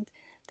condemned.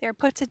 They are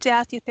put to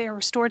death, yet they are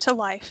restored to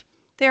life.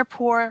 They are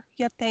poor,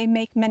 yet they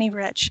make many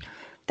rich.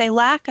 They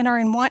lack and are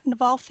in want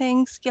of all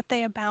things, yet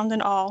they abound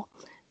in all.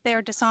 They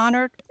are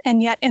dishonored,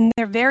 and yet in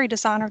their very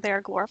dishonor they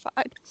are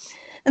glorified.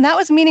 And that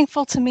was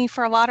meaningful to me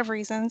for a lot of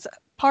reasons.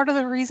 Part of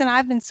the reason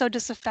I've been so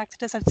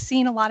disaffected is I've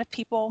seen a lot of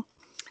people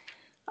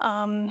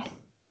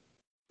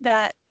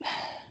that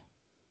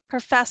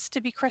profess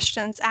to be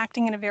Christians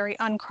acting in a very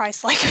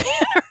un-Christ-like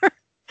manner.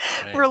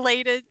 Right.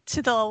 Related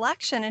to the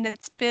election, and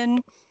it's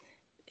been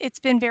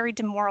very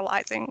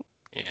demoralizing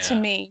to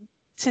me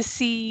to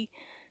see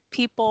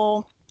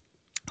people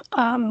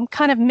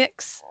kind of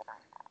mix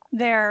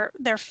their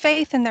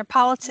faith and their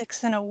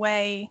politics in a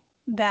way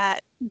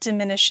that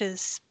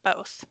diminishes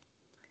both,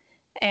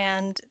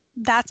 and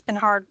that's been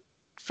hard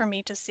for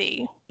me to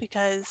see,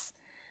 because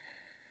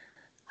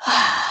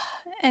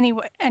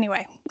anyway,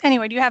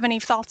 do you have any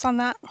thoughts on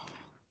that?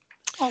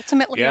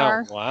 Ultimately,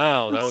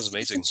 wow, that was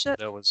amazing.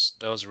 That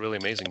was really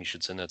amazing. You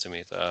should send that to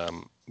me.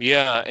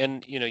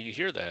 And you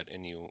hear that,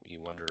 and you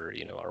wonder,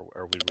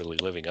 are we really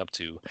living up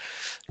to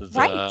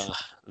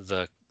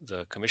the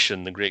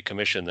commission, the Great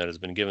Commission that has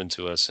been given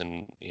to us?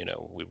 And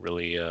we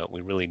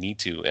really need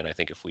to. And I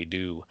think if we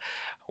do,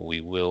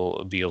 we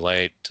will be a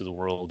light to the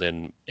world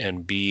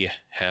and be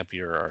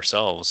happier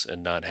ourselves,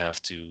 and not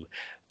have to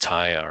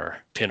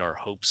pin our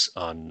hopes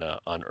on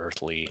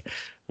earthly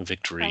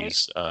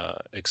victories,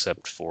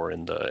 except for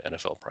in the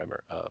NFL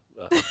primary.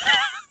 What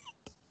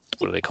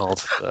are they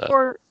called?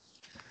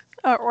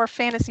 Or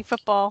fantasy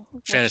football.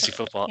 Fantasy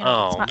football.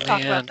 Oh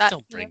man!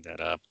 Don't bring that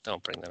up.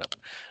 Don't bring that up.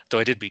 Though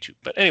I did beat you.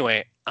 But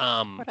anyway.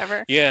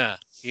 Whatever. Yeah.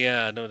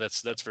 No,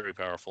 that's very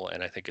powerful,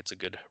 and I think it's a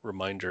good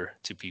reminder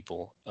to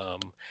people.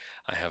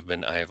 I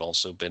have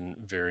also been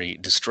very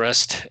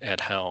distressed at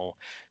how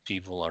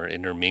people are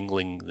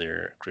intermingling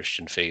their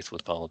Christian faith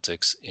with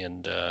politics,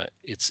 and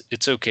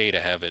it's okay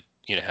to have it,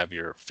 have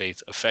your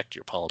faith affect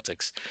your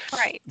politics.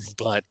 Right.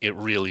 But it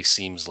really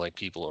seems like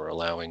people are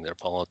allowing their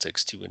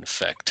politics to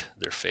infect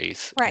their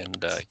faith, Right.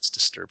 and it's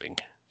disturbing.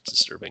 It's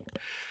disturbing.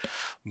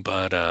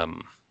 But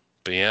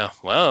yeah,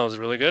 wow, it was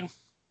really good.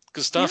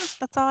 Good stuff.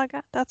 Yeah, that's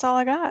all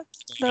I got.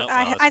 Yeah,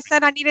 I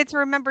said I needed to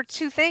remember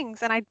 2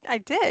 things, and I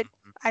did.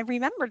 I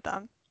remembered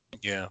them.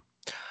 Yeah.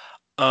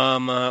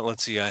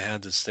 Let's see. I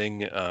had this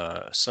thing.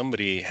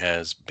 Somebody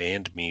has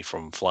banned me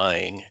from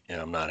flying,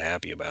 and I'm not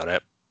happy about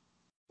it.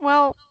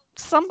 Well,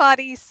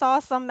 somebody saw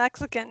some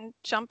Mexican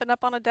jumping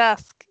up on a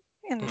desk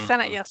in the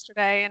Senate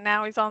yesterday, and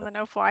now he's on the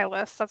no-fly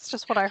list. That's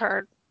just what I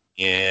heard.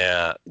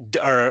 Yeah.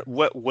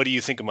 What do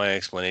you think of my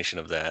explanation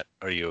of that?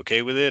 Are you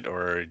okay with it,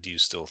 or do you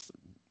still?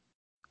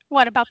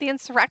 What about the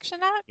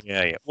Insurrection Act?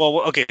 Yeah.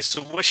 Well, okay.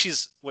 So what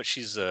we're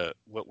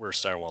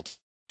starwalting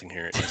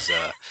here is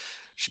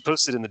she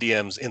posted in the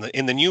DMs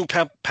in the new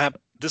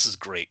this is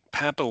great.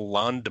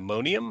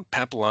 Papillondemonium.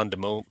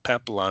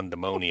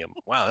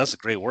 Wow, that's a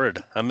great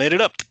word. I made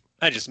it up.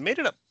 I just made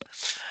it up.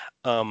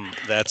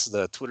 That's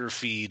the Twitter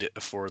feed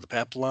for the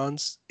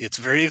Papillons. It's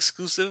very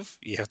exclusive.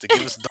 You have to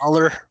give us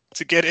 $1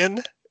 to get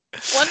in.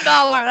 $1,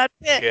 that's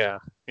it.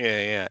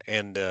 Yeah.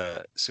 And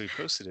so we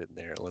posted it in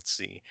there. Let's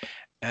see.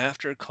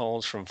 After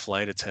calls from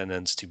flight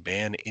attendants to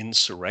ban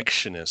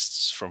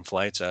insurrectionists from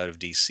flights out of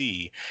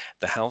D.C.,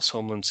 the House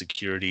Homeland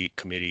Security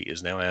Committee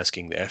is now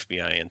asking the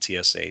FBI and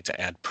TSA to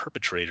add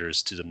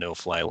perpetrators to the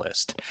no-fly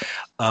list.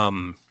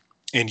 And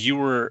you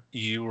were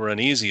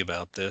uneasy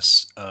about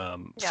this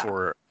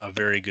for a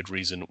very good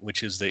reason,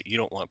 which is that you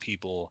don't want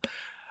people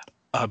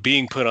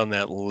being put on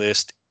that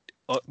list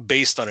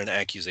based on an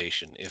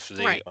accusation. If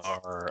they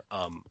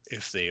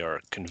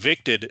are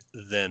convicted,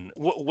 then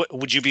what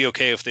would you be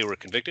okay if they were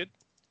convicted?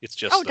 It's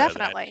just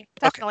definitely.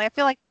 I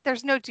feel like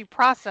there's no due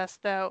process,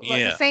 though. Yeah.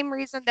 Like the same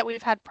reason that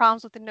we've had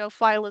problems with the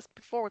no-fly list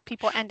before, with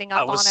people ending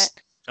up on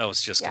it. I was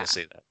just going to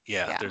say that.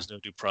 Yeah, there's no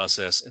due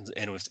process,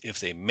 and if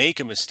they make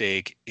a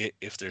mistake,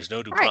 if there's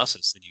no due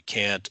process, then you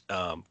can't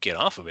get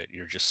off of it.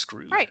 You're just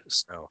screwed. Right.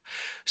 So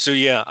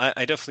yeah,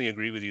 I definitely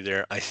agree with you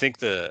there. I think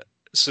the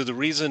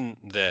reason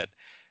that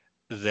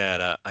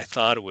I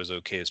thought it was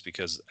okay is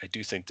because I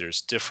do think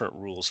there's different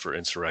rules for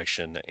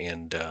insurrection,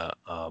 and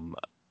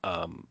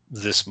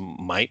this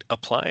might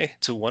apply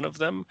to one of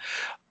them,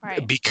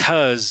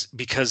 because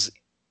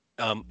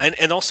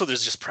and also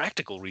there's just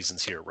practical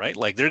reasons here, right?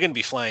 Like they're going to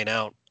be flying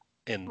out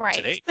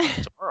today,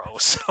 tomorrow,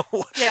 so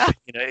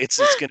it's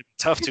going to be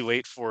tough to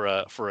wait for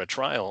a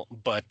trial.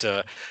 But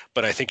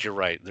I think you're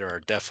right. There are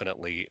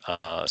definitely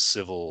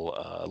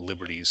civil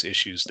liberties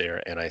issues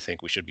there, and I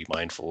think we should be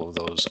mindful of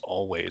those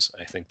always.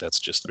 I think that's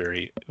just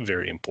very,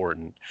 very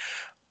important.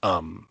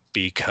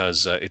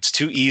 Because it's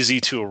too easy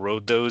to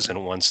erode those,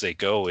 and once they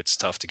go, it's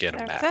tough to get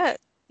them back. That's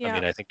it. Yeah. I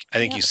mean, I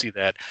think you see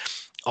that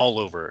all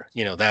over.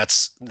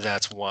 That's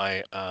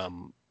why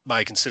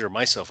I consider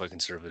myself a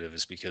conservative,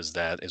 is because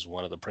that is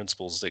one of the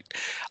principles that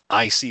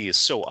I see is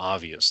so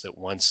obvious that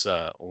once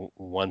the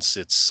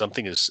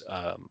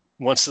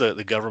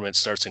government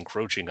starts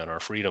encroaching on our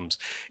freedoms,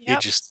 it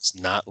just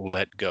does not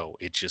let go.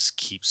 It just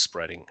keeps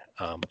spreading.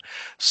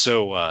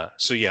 So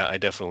yeah, I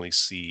definitely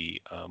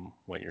see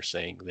what you're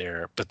saying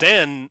there. But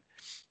then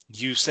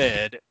you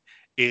said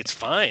it's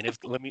fine if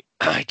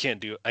I can't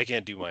do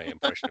my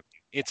impression of you.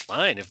 It's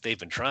fine if they've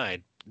been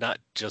tried, not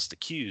just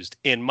accused.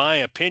 In my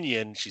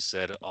opinion, she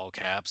said, all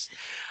caps,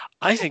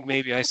 I think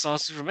maybe I saw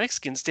Super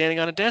Mexican standing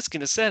on a desk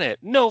in the Senate.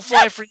 No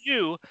fly for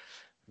you.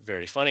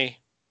 Very funny.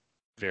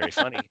 Very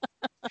funny.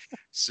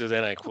 So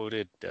then I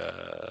quoted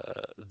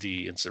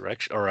the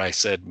insurrection, or I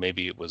said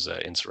maybe it was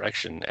an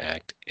Insurrection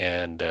Act,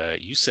 and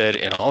you said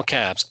in all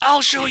caps,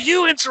 I'll show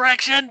you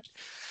insurrection.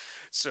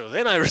 So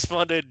then I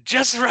responded,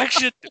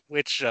 Jessurrection,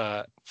 which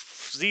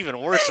is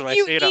even worse when I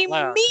say it out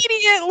loud. You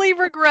immediately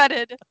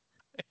regretted.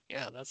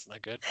 Yeah, that's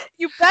not good.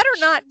 You better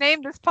not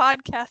name this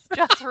podcast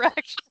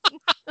Jessurrection.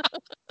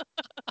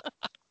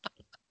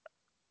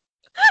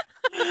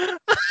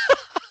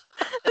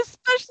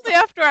 Especially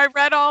after I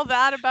read all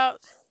that about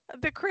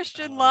the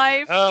Christian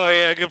life. Oh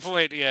yeah, good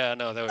point. Yeah,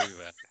 no, that would be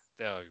bad.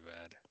 That would be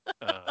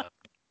bad.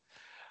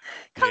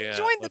 Come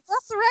join the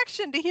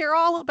Jessurrection to hear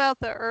all about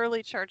the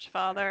early church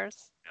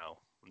fathers.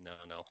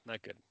 No,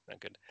 not good.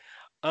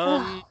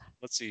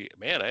 Let's see,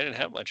 man, I didn't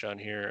have much on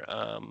here.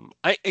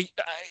 I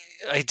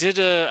did.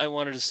 I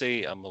wanted to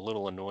say I'm a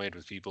little annoyed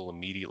with people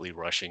immediately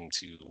rushing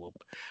to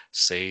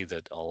say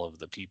that all of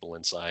the people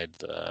inside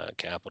the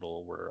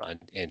Capitol were on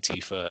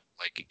Antifa.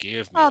 Like,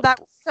 give me. Oh,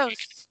 that's so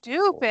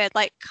stupid!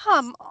 Like,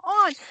 come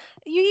on.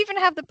 You even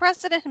have the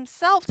president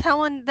himself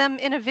telling them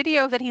in a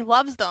video that he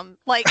loves them.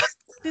 Like,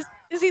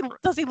 does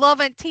he love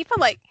Antifa?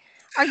 Like,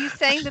 are you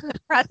saying that the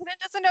president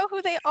doesn't know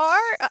who they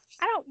are? I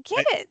don't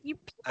get it. You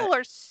people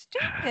are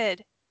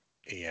stupid.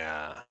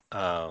 Yeah,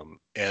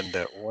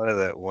 and one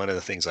of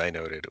the things I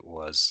noted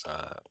was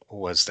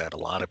that a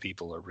lot of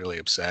people are really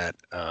upset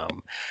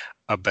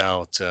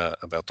about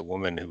the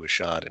woman who was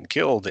shot and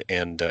killed,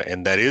 and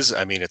that is,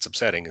 I mean, it's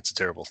upsetting. It's a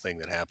terrible thing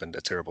that happened,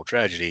 a terrible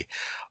tragedy.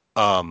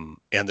 And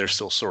they're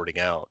still sorting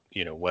out,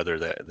 whether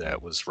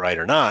that was right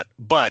or not.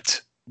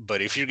 But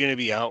if you're going to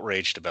be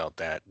outraged about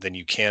that, then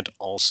you can't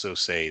also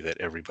say that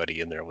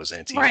everybody in there was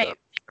Antifa. Right.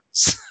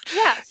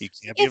 Yes. You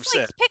can't be It's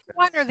like upset. pick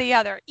one or the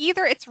other.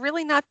 Either it's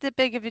really not that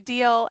big of a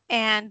deal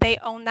and they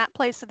own that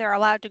place so they're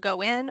allowed to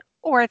go in,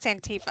 or it's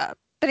Antifa.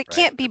 But it Right.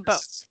 can't be And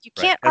both. You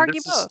right. can't And argue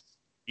this is- both.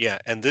 Yeah,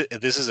 and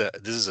this is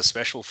a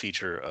special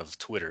feature of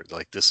Twitter.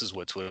 Like, this is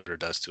what Twitter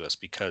does to us,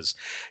 because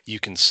you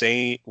can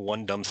say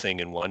one dumb thing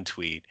in one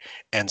tweet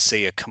and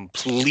say a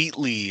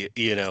completely,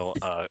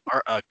 a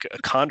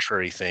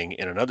contrary thing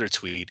in another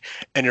tweet,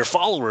 and your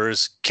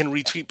followers can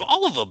retweet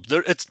all of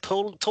them. It's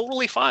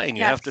totally fine.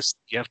 You have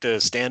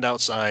to stand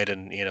outside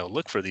and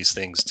look for these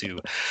things too,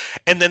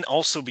 and then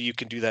also, but you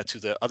can do that to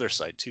the other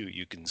side too.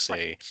 You can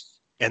say.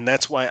 And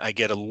that's why I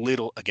get a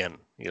little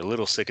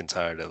sick and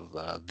tired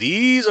of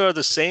these are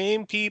the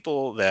same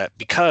people that,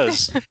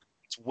 because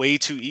it's way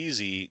too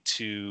easy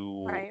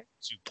to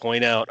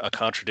point out a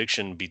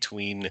contradiction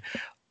between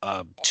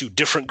two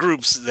different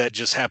groups that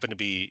just happen to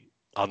be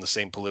on the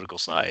same political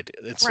side.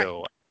 And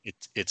so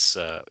it's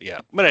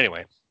But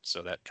anyway,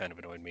 so that kind of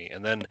annoyed me.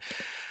 And then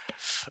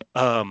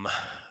so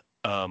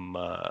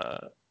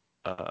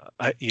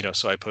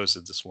I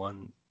posted this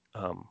one,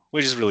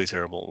 which is really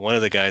terrible. One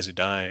of the guys who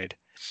died.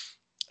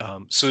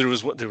 So there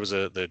was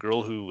the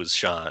girl who was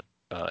shot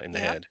in the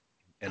head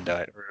and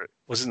died. Or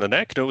was it in the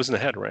neck? No, it was in the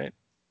head, right?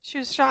 She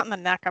was shot in the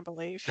neck, I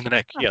believe. In the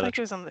neck, I think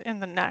it was in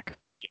the neck.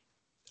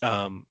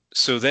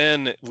 So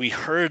then we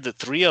heard that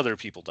 3 other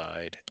people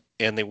died,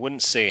 and they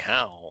wouldn't say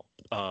how,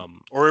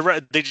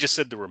 or they just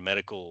said there were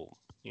medical,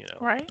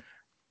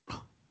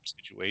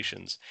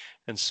 situations.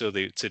 And so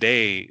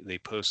today they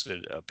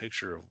posted a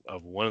picture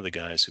of one of the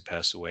guys who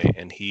passed away,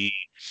 and he's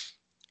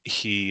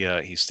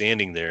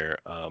standing there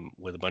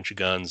with a bunch of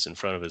guns in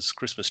front of his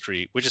Christmas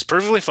tree, which is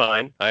perfectly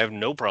fine. I have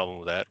no problem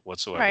with that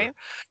whatsoever. Right.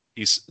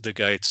 The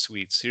guy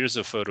tweets, "Here's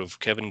a photo of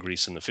Kevin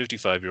Greason, the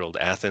 55-year-old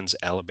Athens,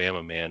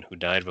 Alabama man who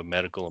died of a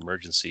medical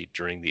emergency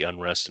during the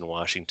unrest in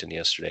Washington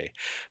yesterday.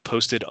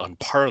 Posted on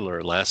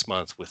Parler last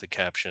month with the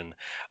caption,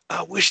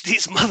 'I wish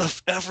these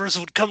motherfuckers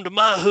would come to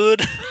my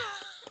hood.'"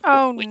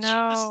 Oh Which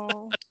no! Is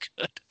not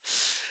good.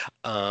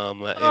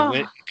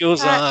 It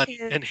goes on,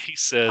 and he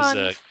says,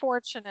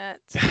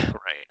 "Unfortunate."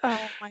 Right.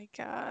 Oh my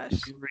gosh.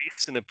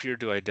 Greason appeared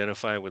to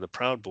identify with the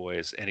Proud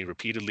Boys, and he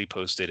repeatedly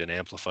posted and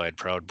amplified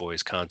Proud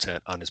Boys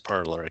content on his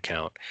Parler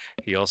account.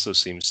 He also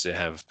seems to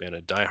have been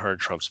a diehard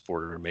Trump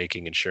supporter,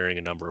 making and sharing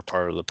a number of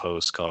Parler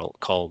posts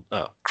called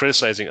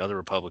criticizing other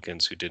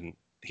Republicans who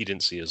he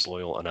didn't see as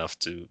loyal enough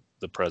to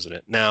the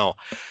president. Now,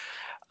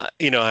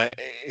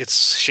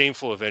 it's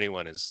shameful if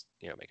anyone is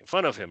making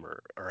fun of him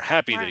or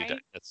happy that he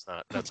died. That's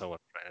not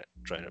what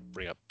I'm trying to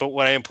bring up. But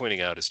what I am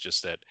pointing out is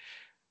just that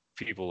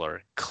people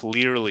are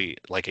clearly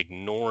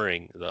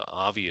ignoring the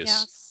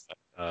obvious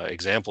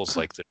examples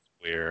like this,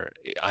 where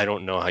I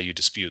don't know how you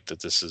dispute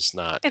that this is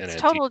not. It's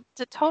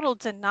total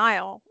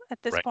denial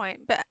at this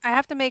point. But I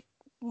have to make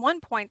one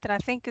point that I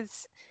think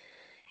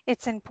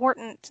it's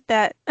important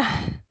that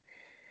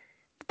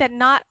that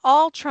not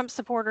all Trump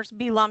supporters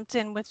be lumped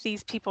in with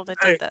these people that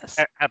did this.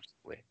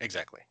 Absolutely.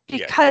 Exactly.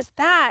 Because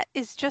that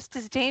is just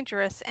as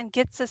dangerous and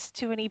gets us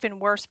to an even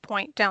worse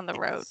point down the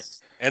road.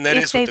 And that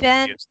is what the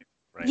media is doing,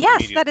 right?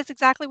 Yes, that is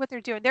exactly what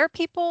they're doing. There are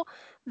people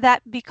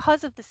that,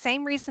 because of the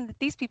same reason that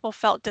these people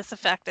felt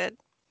disaffected,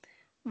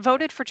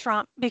 voted for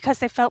Trump because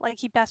they felt like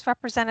he best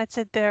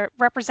represented their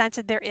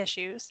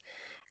issues,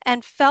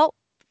 and felt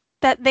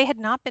that they had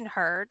not been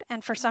heard,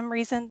 and for some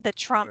reason that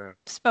Trump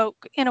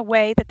spoke in a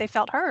way that they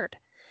felt heard.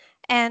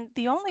 And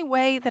the only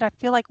way that I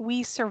feel like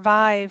we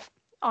survive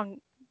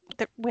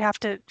that we have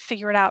to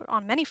figure it out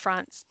on many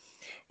fronts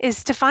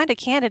is to find a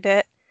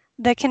candidate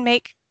that can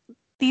make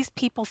these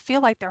people feel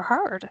like they're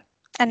heard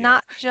and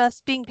not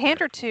just being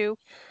pandered to.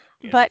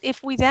 But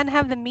if we then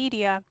have the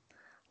media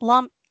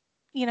lump,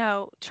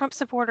 Trump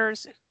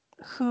supporters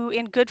who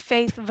in good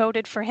faith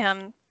voted for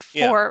him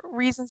for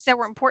reasons that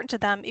were important to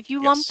them, if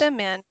you lump them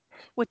in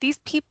with these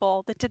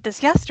people that did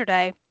this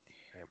yesterday,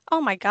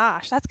 oh my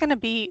gosh, that's going to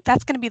be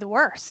the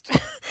worst.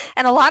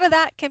 And a lot of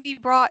that can be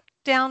brought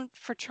down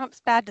for Trump's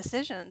bad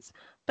decisions,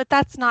 but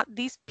that's not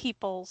these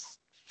people's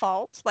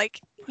fault.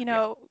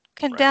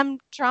 Condemn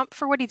Trump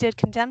for what he did,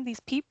 condemn these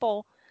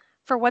people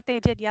for what they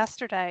did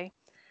yesterday.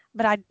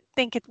 But I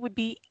think it would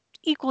be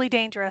equally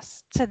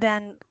dangerous to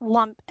then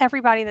lump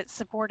everybody that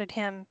supported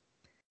him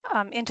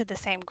into the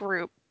same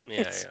group.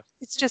 It's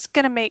just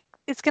going to make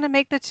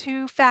the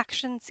two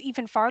factions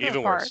even farther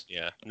apart. Worse.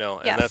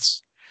 And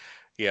that's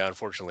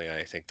unfortunately,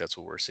 I think that's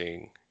what we're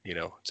seeing,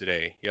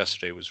 today.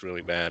 Yesterday was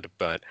really bad,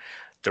 but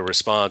the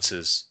response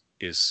is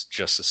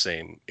just the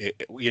same.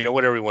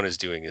 What everyone is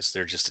doing is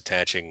they're just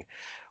attaching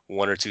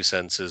 1 or 2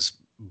 sentences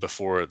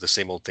before the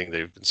same old thing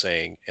they've been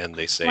saying, and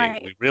they say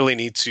we really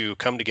need to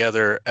come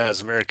together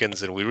as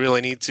Americans, and we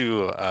really need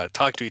to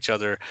talk to each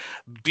other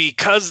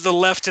because the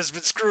left has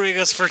been screwing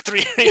us for 3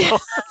 years.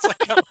 It's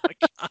like, oh my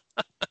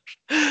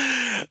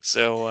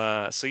So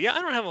yeah,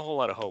 I don't have a whole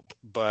lot of hope,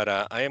 but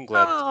I am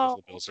glad that the Oh,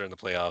 Buffalo Bills are in the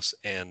playoffs,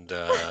 and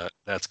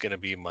that's going to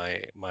be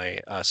my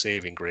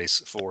saving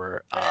grace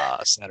for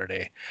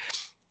Saturday.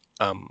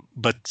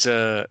 But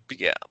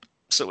yeah,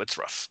 so it's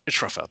rough.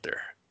 It's rough out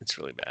there. It's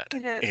really bad.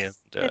 it And is.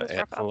 It is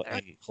rough out there.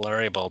 and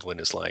Hilaria Baldwin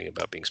is lying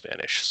about being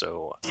Spanish.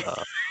 So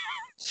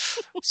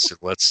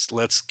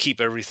let's keep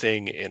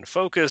everything in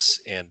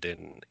focus and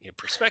in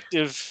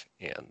perspective.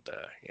 And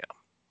yeah,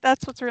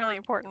 That's what's really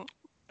important.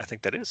 I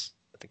think that is.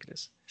 I think it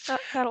is.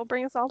 That'll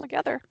bring us all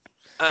together.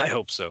 I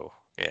hope so.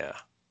 Yeah.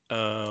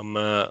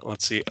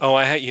 Let's see.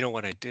 You know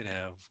what? I did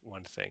have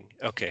one thing.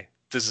 Okay,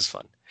 this is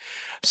fun.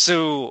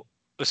 So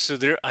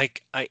there,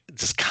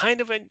 this is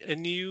kind of a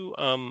new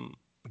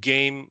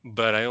game,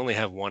 but I only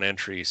have one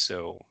entry,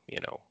 so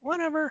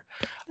whatever.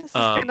 This is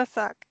gonna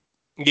suck.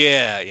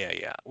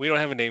 Yeah. We don't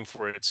have a name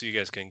for it, so you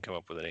guys can come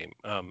up with a name.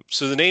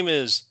 So the name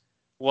is,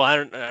 well, I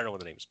don't know what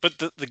the name is, but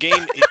the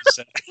game is.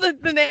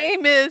 The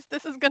name is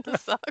This Is Gonna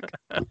Suck.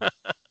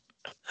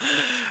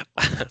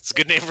 That's a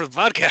good name for the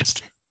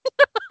podcast.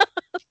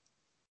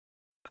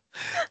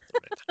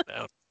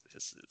 Now,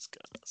 this is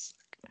gonna suck.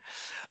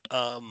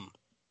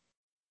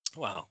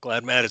 Wow,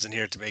 glad Matt isn't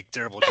here to make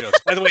terrible jokes.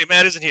 By the way,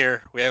 Matt isn't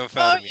here. We haven't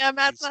found him yet. Yeah,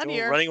 Matt's He's not still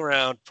here. running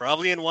around,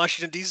 probably in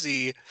Washington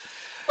D.C.,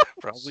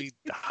 probably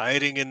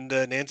hiding in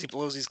Nancy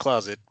Pelosi's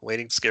closet,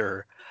 waiting to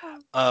scare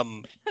her.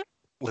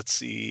 Let's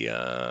see.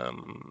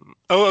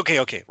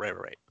 Okay.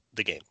 Right.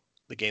 The game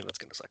that's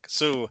gonna suck.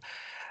 So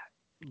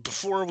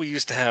before we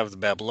used to have the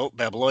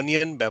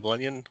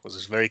Babylonian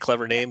was a very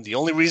clever name. The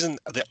only reason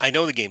I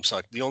know the game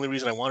sucked, the only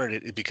reason I wanted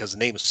it is because the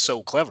name is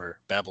so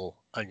clever,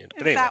 Babylonian.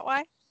 Is that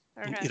why?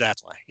 Okay.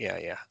 That's why.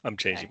 Yeah. I'm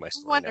changing my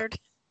story. Wondered. Now.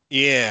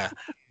 Yeah,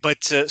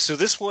 but so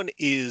this one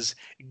is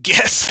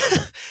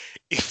guess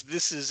if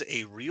this is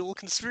a real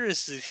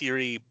conspiracy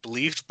theory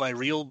believed by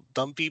real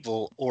dumb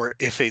people, or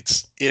if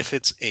it's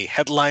a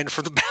headline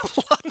for the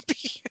Babylon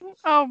Bee.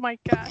 Oh my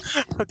gosh.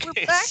 Okay,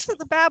 We're back to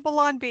the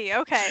Babylon Bee.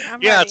 Okay,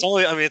 I'm yeah,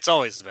 ready. it's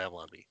always the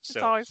Babylon Bee. It's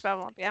So always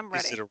Babylon Bee. I'm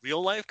ready. is it a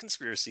real life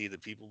conspiracy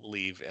that people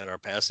believe and are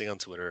passing on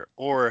Twitter,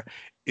 or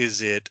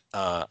is it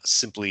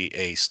simply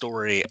a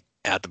story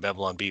at the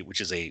Babylon Bee, which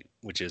is a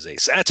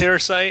satire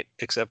site,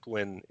 except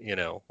when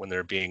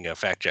they're being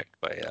fact checked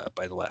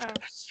by the left.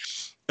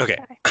 Okay.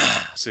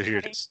 So here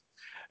it is.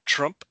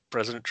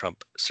 President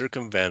Trump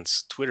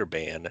circumvents Twitter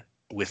ban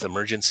with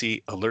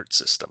emergency alert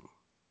system.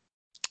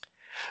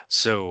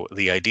 So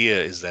the idea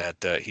is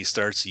that he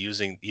starts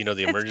using, the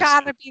emergency. It's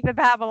gotta be the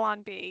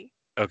Babylon Bee.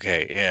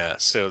 Okay. Yeah.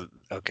 So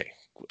okay.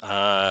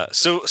 That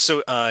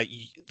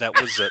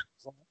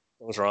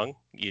was wrong.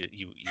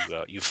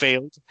 You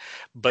failed,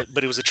 but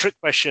it was a trick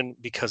question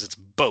because it's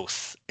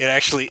both. It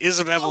actually is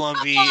a Babylon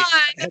Bee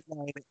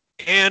headline,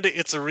 and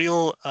it's a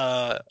real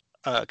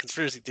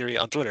conspiracy theory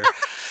on Twitter.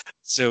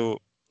 So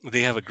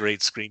they have a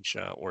great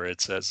screenshot where it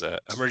says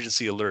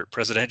emergency alert,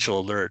 presidential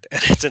alert,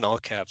 and it's in all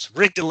caps.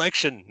 Rigged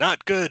election,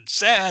 not good,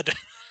 sad.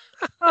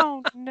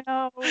 Oh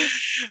no.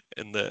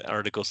 And the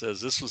article says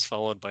this was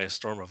followed by a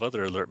storm of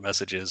other alert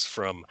messages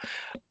from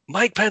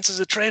Mike Pence is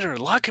a traitor,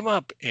 lock him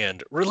up,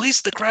 and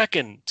release the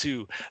Kraken,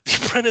 to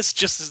The Apprentice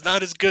just is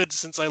not as good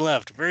since I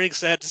left. Very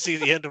sad to see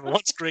the end of a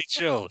once great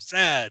show.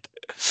 Sad.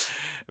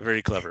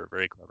 Very clever.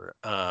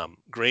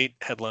 Great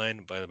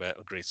headline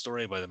great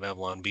story by the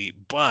Babylon Bee,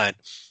 but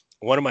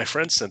one of my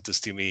friends sent this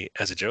to me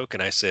as a joke,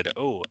 and I said,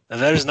 "Oh,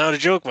 that is not a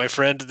joke, my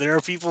friend. There are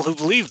people who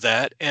believe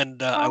that."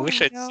 And I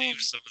wish I'd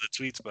saved some of the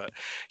tweets, but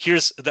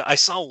I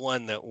saw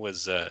one that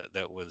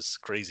was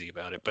crazy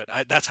about it. But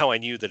that's how I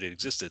knew that it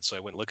existed. So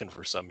I went looking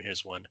for some.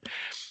 Here's one.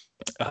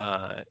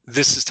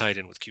 This is tied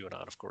in with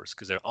QAnon, of course,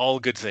 because they're all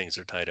good things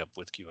are tied up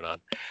with QAnon.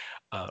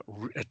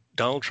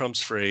 Donald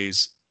Trump's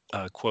phrase,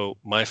 quote,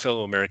 "My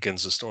fellow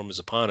Americans, the storm is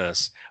upon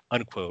us,"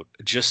 unquote,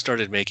 just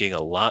started making a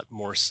lot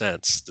more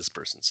sense, this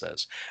person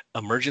says.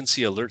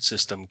 Emergency alert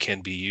system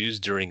can be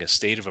used during a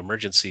state of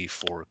emergency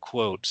for,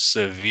 quote,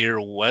 severe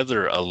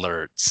weather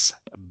alerts.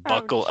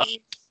 Buckle up.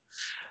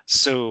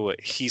 So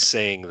he's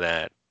saying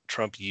that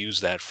Trump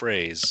used that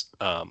phrase,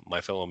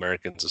 "My fellow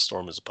Americans, the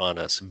storm is upon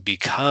us,"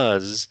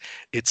 because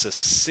it's a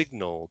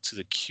signal to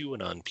the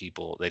QAnon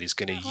people that he's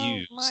going to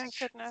use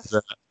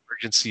the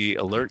emergency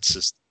alert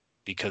system,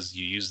 because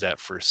you use that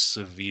for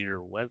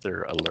severe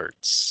weather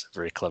alerts.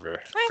 Very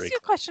clever. Can I ask you a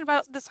question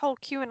about this whole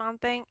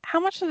QAnon thing? How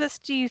much of this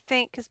do you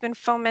think has been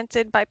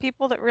fomented by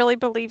people that really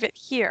believe it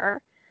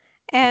here,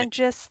 and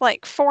just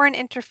like foreign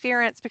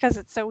interference because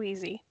it's so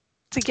easy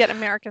to get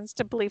Americans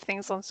to believe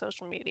things on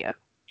social media?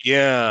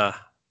 Yeah,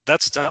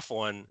 that's a tough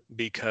one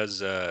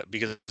because I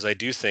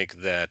do think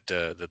that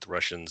the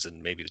Russians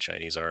and maybe the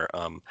Chinese are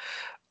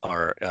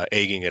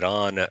egging it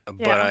on,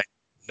 but I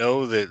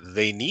know that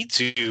they need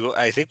to.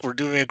 I think we're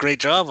doing a great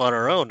job on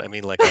our own. I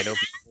mean, like, I know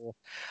people.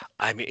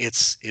 I mean,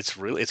 it's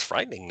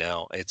frightening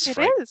now. It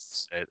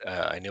is.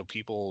 I know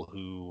people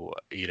who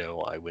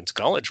I went to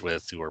college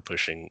with who are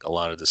pushing a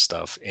lot of this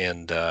stuff,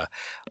 and that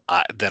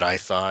I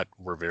thought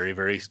were very,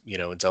 very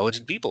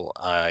intelligent people.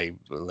 I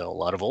know a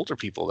lot of older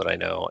people that I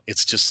know.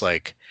 It's just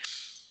like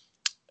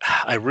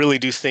I really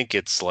do think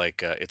it's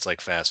like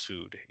fast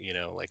food,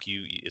 like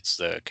it's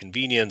the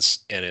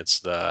convenience and it's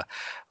the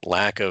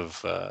lack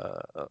of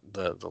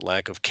the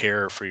lack of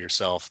care for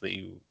yourself that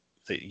you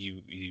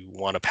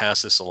want to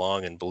pass this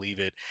along and believe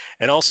it.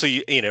 And also,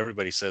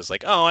 everybody says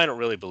like, oh, I don't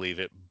really believe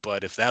it,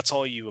 but if that's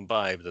all you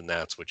imbibe, then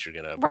that's what you're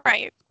gonna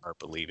Right. start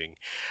believing.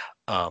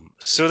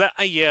 So that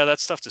yeah,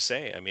 that's tough to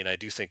say. I mean, I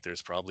do think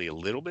there's probably a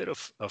little bit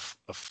of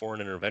foreign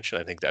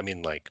intervention. I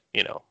mean, like,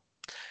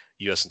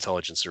 U.S.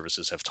 intelligence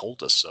services have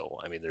told us so.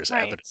 I mean, there's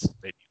Right. evidence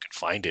that you can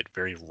find it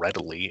very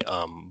readily.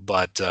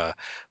 But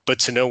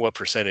to know what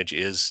percentage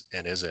is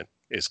and isn't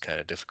is kind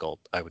of difficult.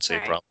 I would say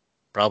Right.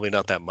 probably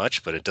not that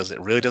much, but it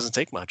really doesn't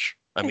take much.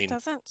 I It mean,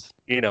 doesn't.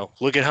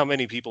 look at how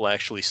many people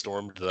actually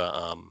stormed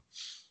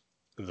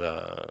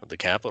the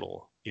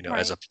Capitol.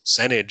 As a Right.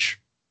 percentage,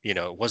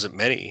 it wasn't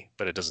many,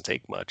 but it doesn't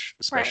take much,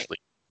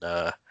 especially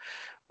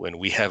when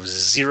we have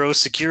zero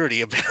security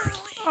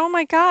apparently. Oh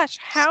my gosh,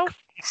 how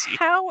Crazy.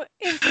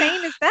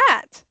 insane is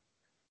that?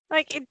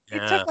 Like it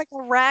Yeah. took like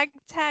a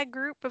ragtag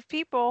group of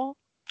people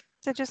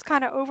to just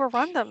kind of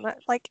overrun them.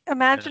 Like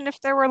imagine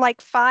if there were like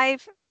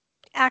 5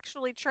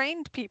 actually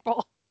trained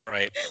people.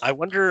 Right. I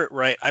wonder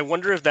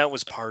if that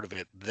was part of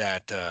it,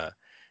 that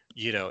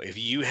if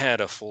you had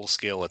a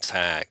full-scale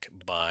attack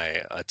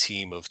by a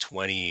team of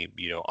 20,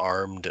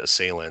 armed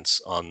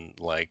assailants on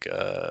like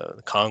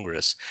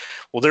Congress,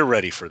 well, they're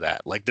ready for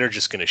that. Like they're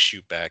just going to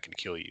shoot back and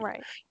kill you.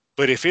 Right.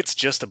 But if it's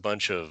just a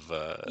bunch of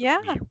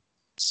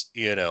just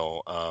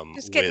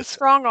getting with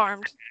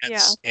strong-armed.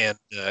 hats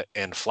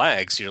and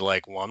flags, you're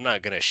like, well, I'm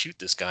not going to shoot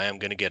this guy. I'm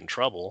going to get in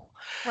trouble.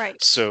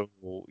 Right. So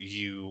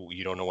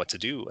you don't know what to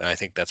do, and I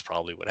think that's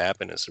probably what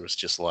happened. Is there was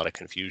just a lot of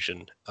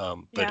confusion.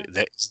 But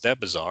is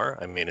that bizarre?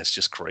 I mean, it's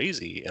just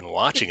crazy. And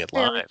watching it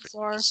live,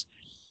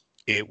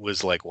 it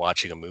was like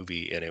watching a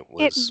movie, and it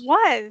was.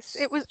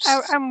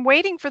 I'm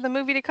waiting for the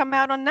movie to come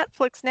out on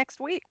Netflix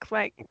next week.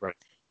 Like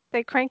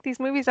they crank these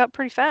movies up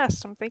pretty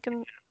fast. I'm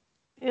thinking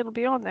it'll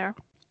be on there.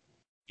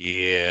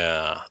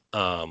 Yeah.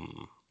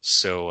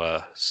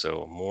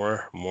 So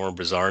more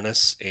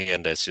bizarreness,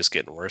 and it's just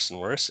getting worse and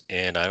worse,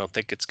 and I don't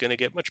think it's going to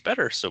get much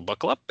better. So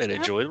buckle up and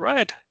enjoy the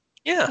ride.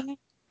 Yeah.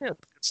 Yeah, good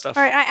stuff.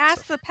 All right, I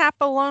asked the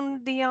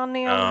Papillon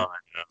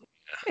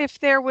if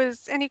there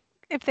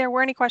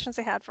were any questions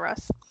they had for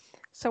us.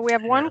 So we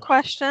have one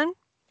question.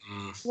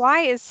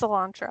 Why is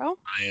cilantro?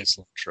 Why is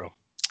cilantro?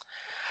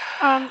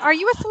 Are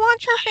you a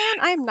cilantro fan?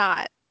 I'm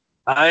not.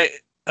 I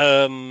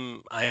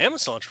am a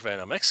cilantro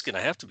fan. I'm Mexican.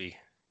 I have to be.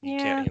 You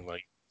can't even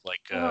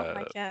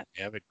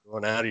have it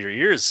growing out of your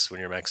ears when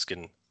you're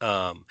Mexican.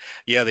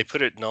 They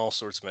put it in all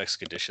sorts of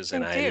Mexican dishes,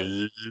 and I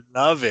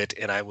love it.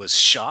 And I was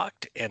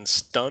shocked and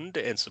stunned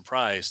and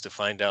surprised to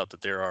find out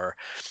that there are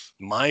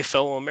my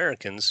fellow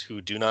Americans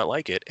who do not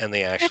like it, and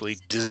they actually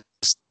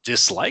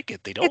dislike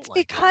it. They don't like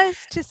it. It's because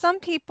to some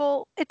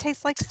people it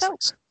tastes like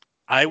soap.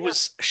 I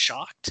was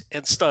shocked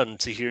and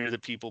stunned to hear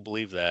that people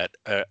believe that.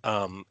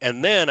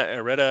 And then I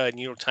read a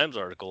New York Times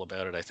article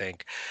about it, I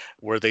think,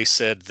 where they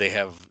said they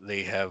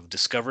have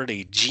discovered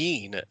a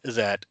gene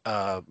that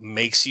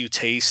makes you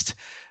taste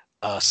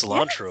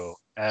cilantro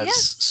as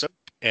soap.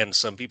 And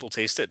some people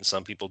taste it and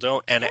some people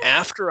don't. And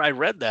after I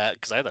read that,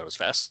 because I thought it was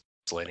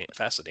fascinating. It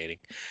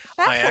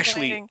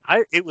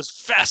was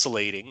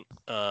fascinating.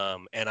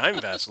 And I'm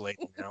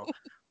vacillating now.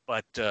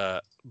 But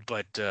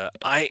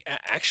I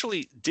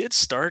actually did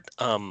start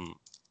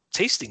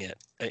tasting it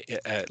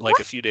like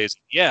a few days.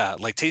 Yeah,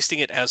 like tasting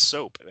it as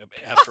soap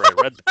after I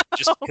read that,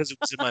 just because it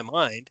was in my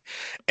mind,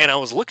 and I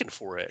was looking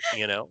for it,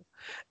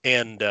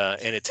 and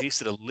it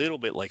tasted a little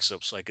bit like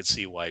soap, so I could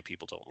see why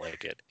people don't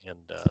like it.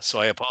 And so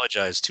I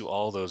apologize to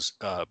all those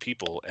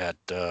people at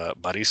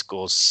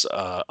Mariscos,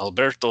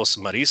 Alberto's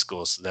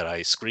Mariscos, that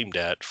I screamed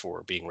at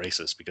for being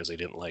racist because they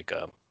didn't like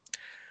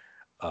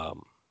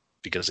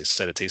because they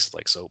said it tasted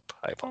like soap.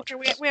 I apologize.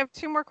 Okay, we have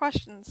 2 more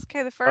questions.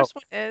 Okay, the first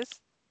one is,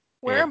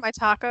 where are my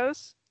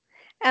tacos?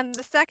 And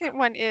the second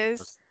one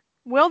is,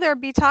 will there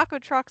be taco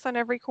trucks on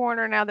every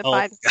corner now that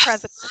Biden's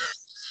president?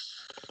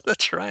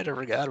 That's right. I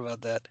forgot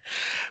about that.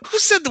 Who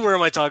said where are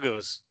my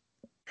tacos?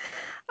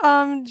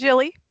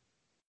 Jilly.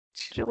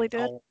 Jilly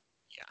did. Oh,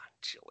 yeah,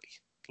 Jilly.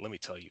 Let me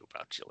tell you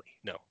about Jilly.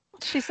 No.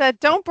 She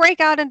said, don't break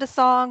out into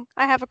song.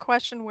 I have a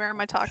question. Where are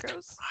my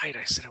tacos? Right.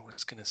 I said I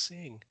was going to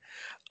sing.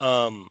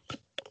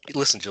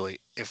 Listen, Jilly,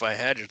 if I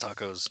had your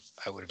tacos,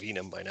 I would have eaten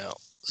them by now.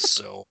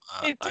 So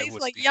it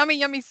tastes like yummy,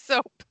 yummy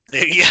soap.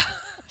 Yeah,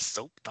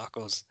 soap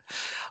tacos.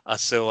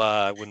 So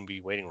I wouldn't be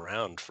waiting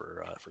around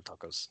for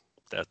tacos.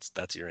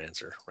 That's your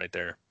answer right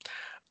there.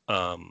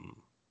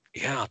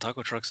 Yeah,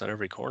 taco trucks on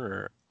every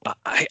corner.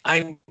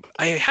 I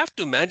have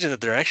to imagine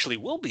that there actually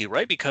will be,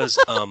 right? Because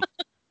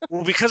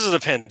because of the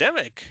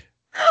pandemic.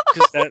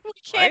 We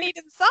can't eat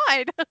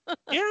inside.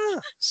 Yeah,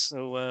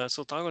 so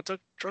taco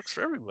trucks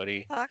for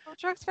everybody. Taco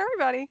trucks for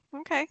everybody.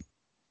 Okay, I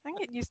can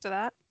get used to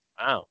that.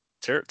 Wow,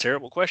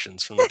 terrible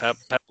questions from the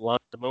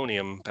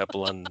papillondemonium.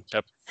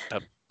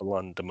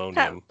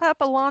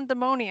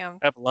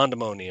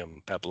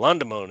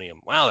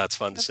 Wow, that's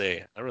fun to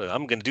say.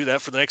 I'm going to do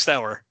that for the next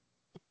hour.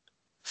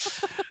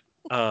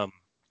 Um,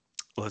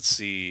 let's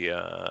see.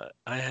 I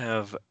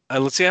have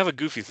a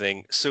goofy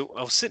thing. So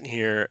I was sitting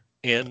here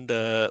and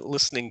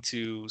listening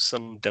to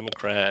some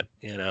Democrat,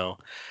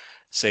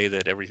 say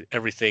that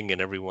everything and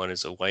everyone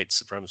is a white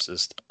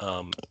supremacist.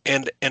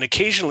 And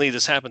occasionally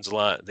this happens a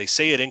lot. They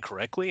say it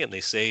incorrectly, and they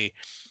say,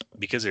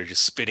 because they're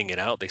just spitting it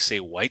out, they say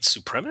white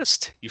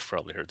supremacist. You've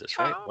probably heard this,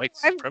 right? White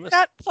I've supremacist.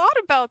 not thought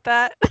about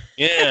that.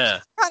 Yeah.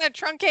 Kind of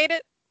truncate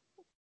it.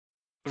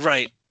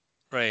 Right.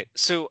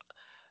 So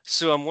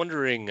I'm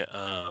wondering.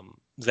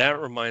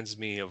 That reminds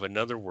me of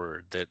another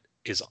word that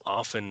is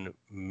often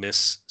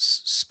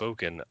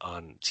misspoken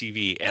on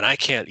TV, and I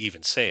can't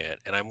even say it.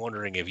 And I'm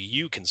wondering if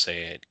you can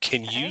say it.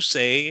 Can you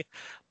say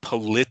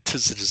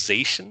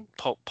politicization?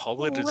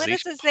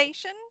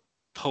 Politicization?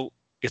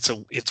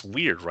 It's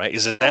weird, right?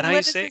 Is that how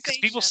you say it? Because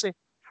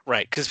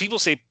people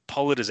say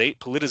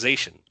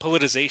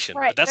politicization,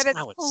 right, but that's that not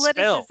how it's it's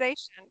spelled.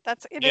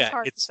 politicization. It is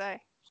hard to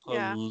say.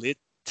 Yeah.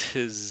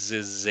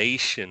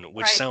 Politicization,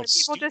 which Right, sounds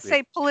people stupid. just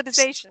say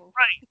politicization.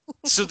 Right.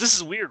 So this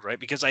is weird, right?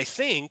 Because I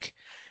think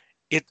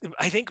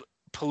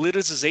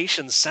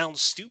politicization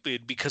sounds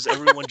stupid because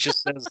everyone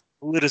just says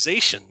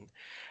politicization.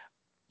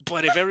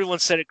 But if everyone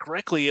said it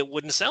correctly, it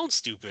wouldn't sound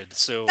stupid.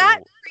 So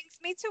that brings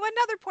me to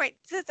another point.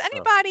 Does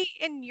anybody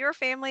in your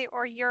family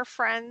or your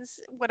friends,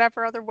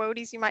 whatever other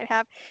woadies you might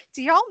have,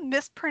 do y'all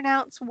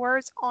mispronounce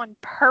words on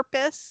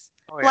purpose?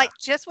 Oh, yeah. Like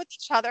just with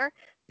each other?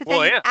 But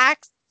then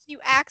you you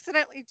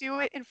accidentally do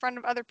it in front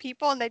of other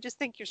people and they just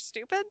think you're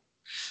stupid?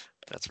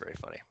 That's very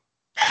funny.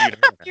 Have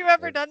you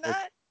ever done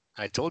that?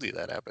 I told you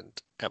that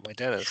happened at my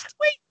dentist.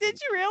 Wait, did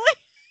you really?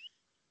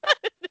 I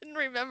didn't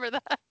remember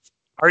that.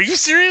 Are you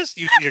serious?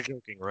 You're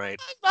joking, right?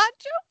 I'm not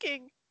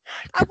joking.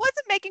 I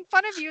wasn't making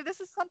fun of you.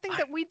 This is something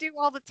that we do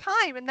all the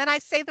time. And then I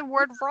say the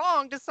word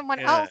wrong to someone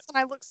else and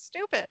I look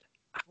stupid.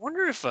 I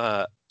wonder if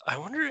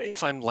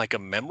I'm like a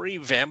memory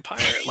vampire.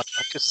 Like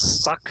I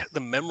just suck the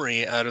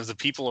memory out of the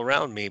people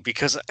around me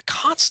because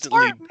constantly.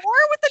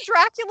 More with the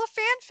Dracula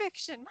fan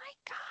fiction. My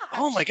gosh.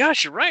 Oh my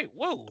gosh, you're right.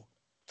 Whoa.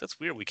 That's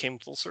weird. We came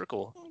full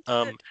circle.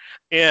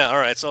 Yeah, all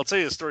right. So I'll tell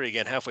you the story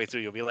again. Halfway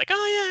through, you'll be like, "Oh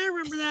yeah, I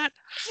remember that."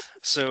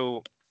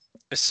 So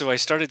I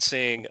started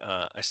saying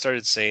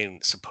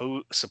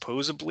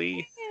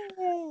supposedly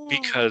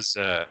because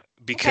okay,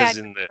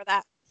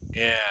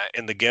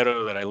 in the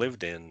ghetto that I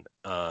lived in,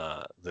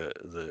 the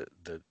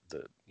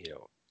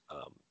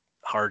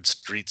hard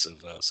streets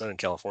of Southern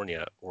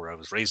California, where I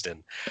was raised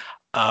in,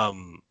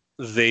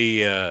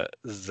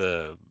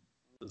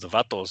 the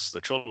vatos,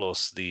 the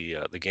cholos,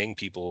 the gang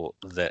people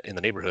that in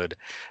the neighborhood,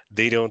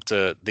 they don't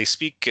they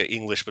speak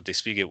English, but they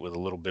speak it with a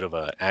little bit of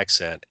an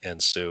accent,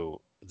 and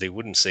so they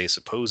wouldn't say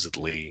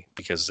supposedly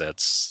because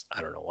that's,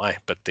 I don't know why,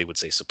 but they would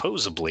say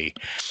supposedly,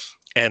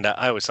 and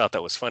I always thought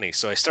that was funny,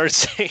 so I started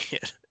saying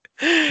it,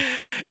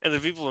 and the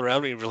people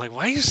around me were like,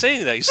 "Why are you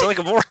saying that? You sound like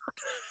a moron."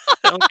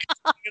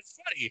 It's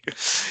funny,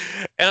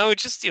 and I would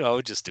just do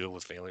it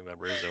with family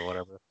members or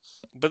whatever.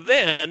 But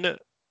then,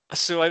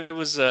 so I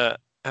was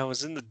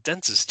in the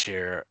dentist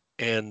chair,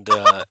 and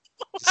how can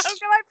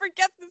I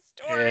forget this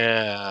story?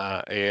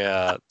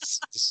 Yeah.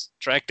 This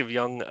attractive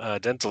young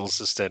dental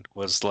assistant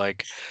was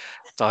like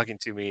talking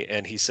to me,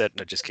 and he said,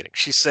 "No, just kidding."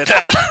 She said,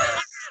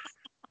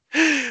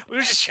 "We were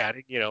just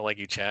chatting, like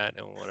you chat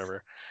and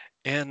whatever."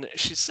 And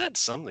she said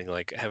something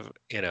like, I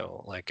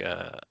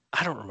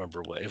don't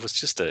remember what. It was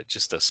just a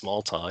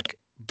small talk,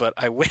 but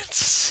I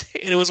went,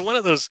 and it was one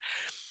of those.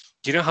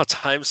 You know how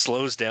time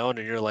slows down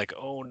and you're like,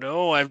 "Oh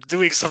no, I'm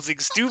doing something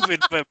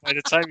stupid," but by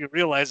the time you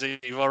realize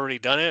that you've already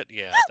done it,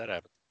 yeah, that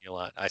happened to me a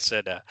lot. I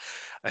said,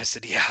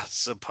 "Yeah,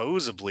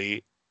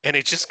 supposedly," and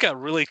it just got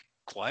really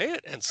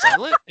quiet and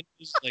silent. And it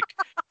was like,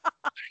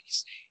 "What did he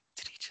say?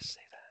 Did he just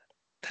say that?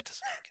 That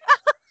doesn't make any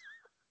sense.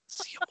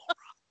 Is he a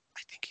moron?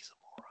 I think he's a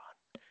moron.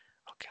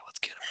 Okay, let's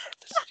get him out of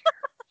this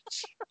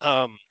chair."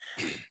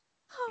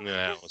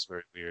 Yeah, it was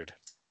very weird.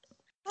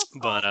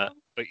 But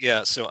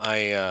yeah, so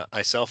I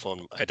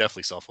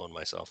definitely cell phone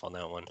myself on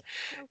that one,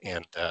 okay.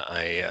 And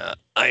I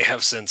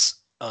have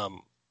since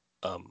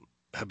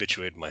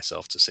habituated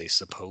myself to say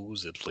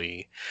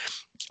supposedly.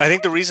 I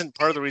think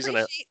part of the reason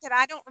that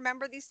I don't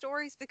remember these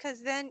stories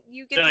because then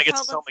you get to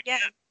tell them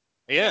again.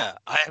 Yeah,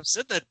 I have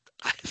said that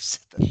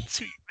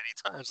to you many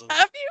times.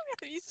 Have you?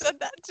 You said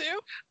that too?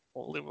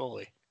 Holy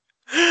moly!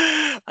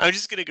 I'm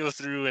just gonna go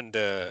through and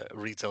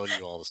retell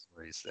you all the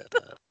stories that.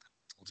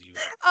 You.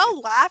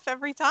 I'll laugh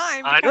every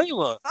time. I know you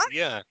will.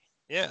 Yeah,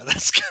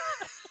 that's good.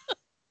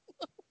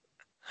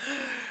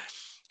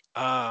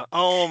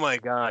 Oh my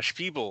gosh,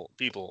 people!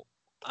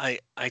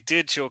 I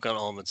did choke on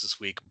almonds this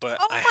week, but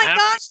oh my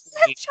gosh,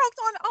 you choked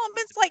on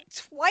almonds like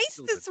twice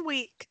this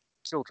week.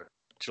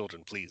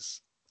 Children,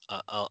 please,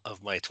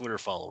 of my Twitter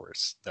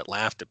followers that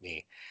laughed at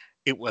me.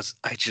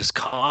 I just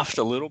coughed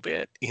a little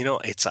bit.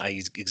 I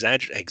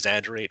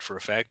exaggerate for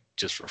effect,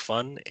 just for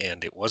fun,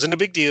 and it wasn't a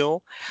big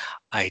deal.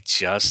 I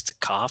just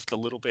coughed a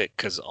little bit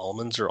because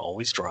almonds are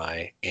always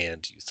dry,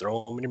 and you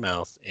throw them in your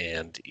mouth,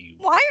 and you.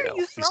 Why are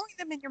you throwing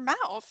them in your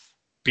mouth?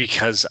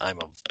 Because I'm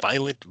a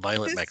violent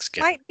this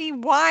Mexican. Might be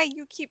why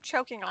you keep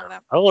choking on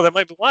them. Oh, that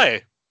might be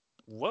why.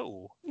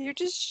 Whoa. You're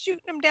just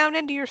shooting them down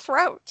into your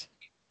throat.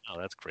 Oh,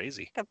 that's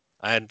crazy. Yep.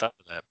 I hadn't thought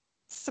of that.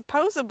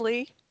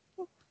 Supposedly,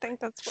 I think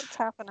that's what's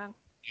happening.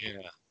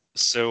 Yeah.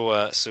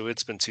 So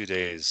it's been 2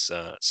 days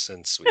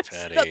since we've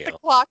had Set a the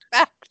clock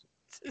back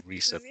to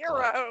reset.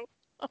 0.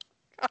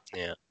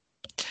 Yeah.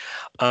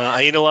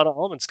 I eat a lot of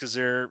almonds because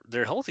they're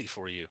healthy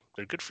for you.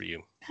 They're good for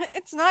you.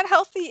 It's not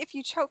healthy if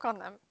you choke on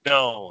them.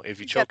 No, if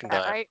you Get choke and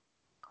that, die, right?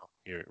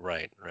 you're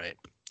right.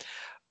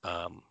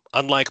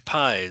 Unlike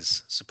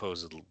pies,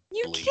 supposedly.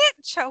 You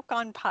can't choke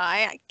on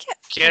pie. I can't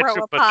Can't throw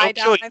choke, a but pie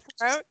they'll down kill my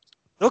throat.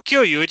 They'll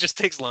kill you. It just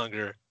takes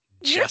longer.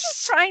 You're Jess.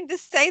 just trying to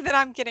say that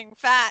I'm getting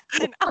fat,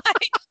 and I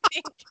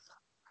think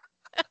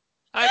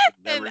I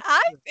would never. and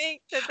I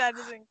think that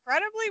is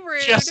incredibly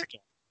rude.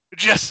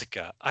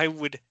 Jessica, I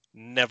would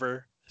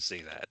never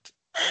say that.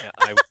 Yeah,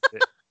 I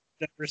would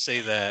never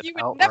say that. You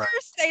would outright. never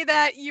say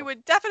that. You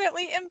would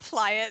definitely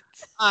imply it.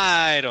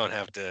 I don't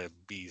have to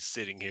be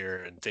sitting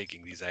here and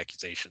taking these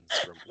accusations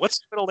from.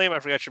 What's your middle name? I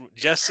forgot your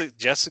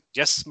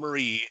Jess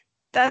Marie.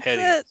 That's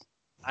Petty. it.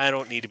 I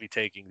don't need to be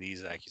taking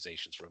these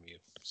accusations from you.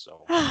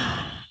 So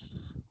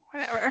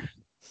Whatever.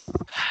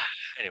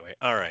 anyway,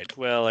 all right.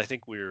 Well, I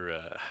think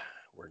we're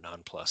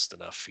nonplussed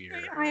enough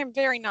here. I am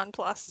very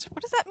nonplussed.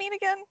 What does that mean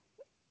again?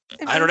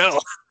 I don't know.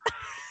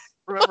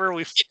 Remember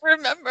we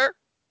Remember?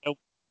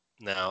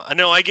 No, I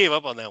know I gave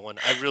up on that one.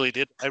 I really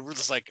did. I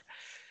was like,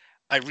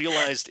 I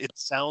realized it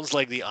sounds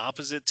like the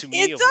opposite to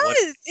me. It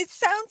does. It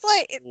sounds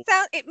like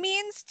it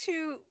means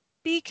to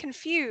be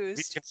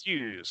confused. Be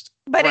confused.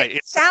 But right.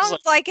 it sounds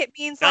like it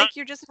means like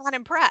you're just not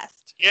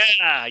impressed.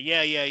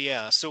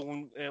 Yeah. So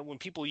when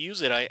people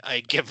use it, I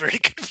get very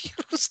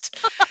confused.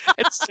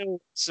 And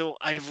so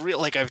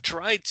I've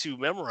tried to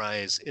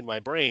memorize in my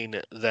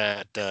brain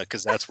that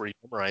because that's where you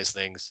memorize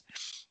things.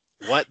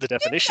 What the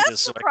definition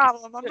That's is. the So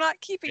problem. I'm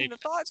not keeping the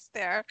thoughts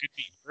there.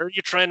 Where are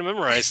you trying to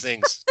memorize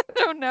things? I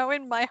don't know.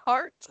 In my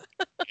heart.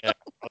 Yeah,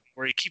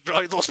 where you keep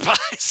all those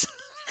pies.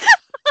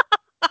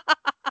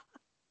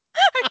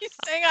 Are you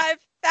saying I have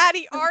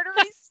fatty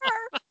arteries,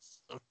 sir?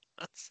 I'm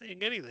not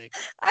saying anything.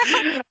 I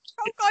hope you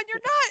choke on your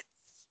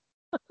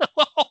nuts.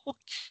 Oh,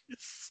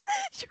 jeez.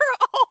 Your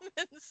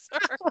almonds,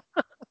 sir.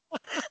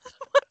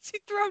 Once you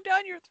throw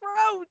down your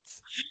throat.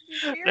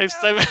 You Next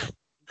weirdo.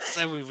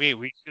 time we meet,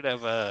 we should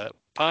have a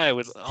pie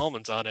with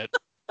almonds on it,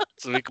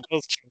 so we can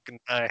both choke and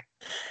die.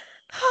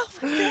 Oh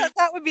my god,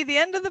 that would be the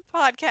end of the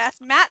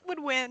podcast. Matt would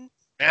win.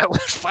 Matt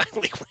would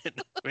finally win.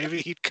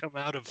 Maybe he'd come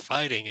out of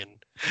fighting and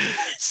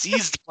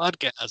seize the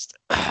podcast.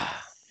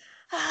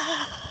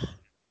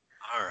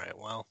 All right,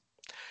 well,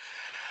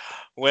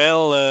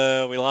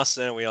 we lost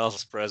then. We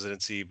lost the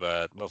presidency,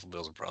 but Buffalo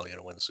Bills are probably going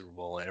to win the Super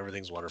Bowl, and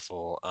everything's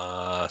wonderful.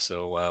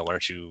 So why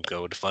don't you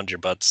go defund your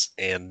butts,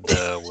 and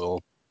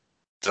we'll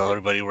tell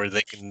everybody where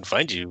they can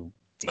find you.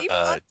 Do you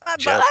want my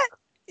Jess. butt?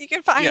 You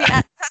can find me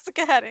at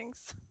Jessica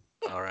Headings.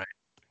 All right.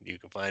 You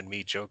can find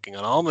me choking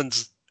on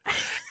almonds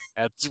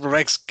at Super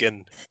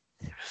Mexican.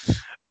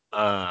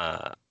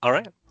 All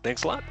right.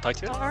 Thanks a lot. Talk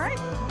to you. All right.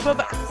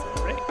 Bye-bye.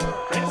 Great.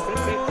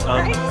 All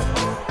right.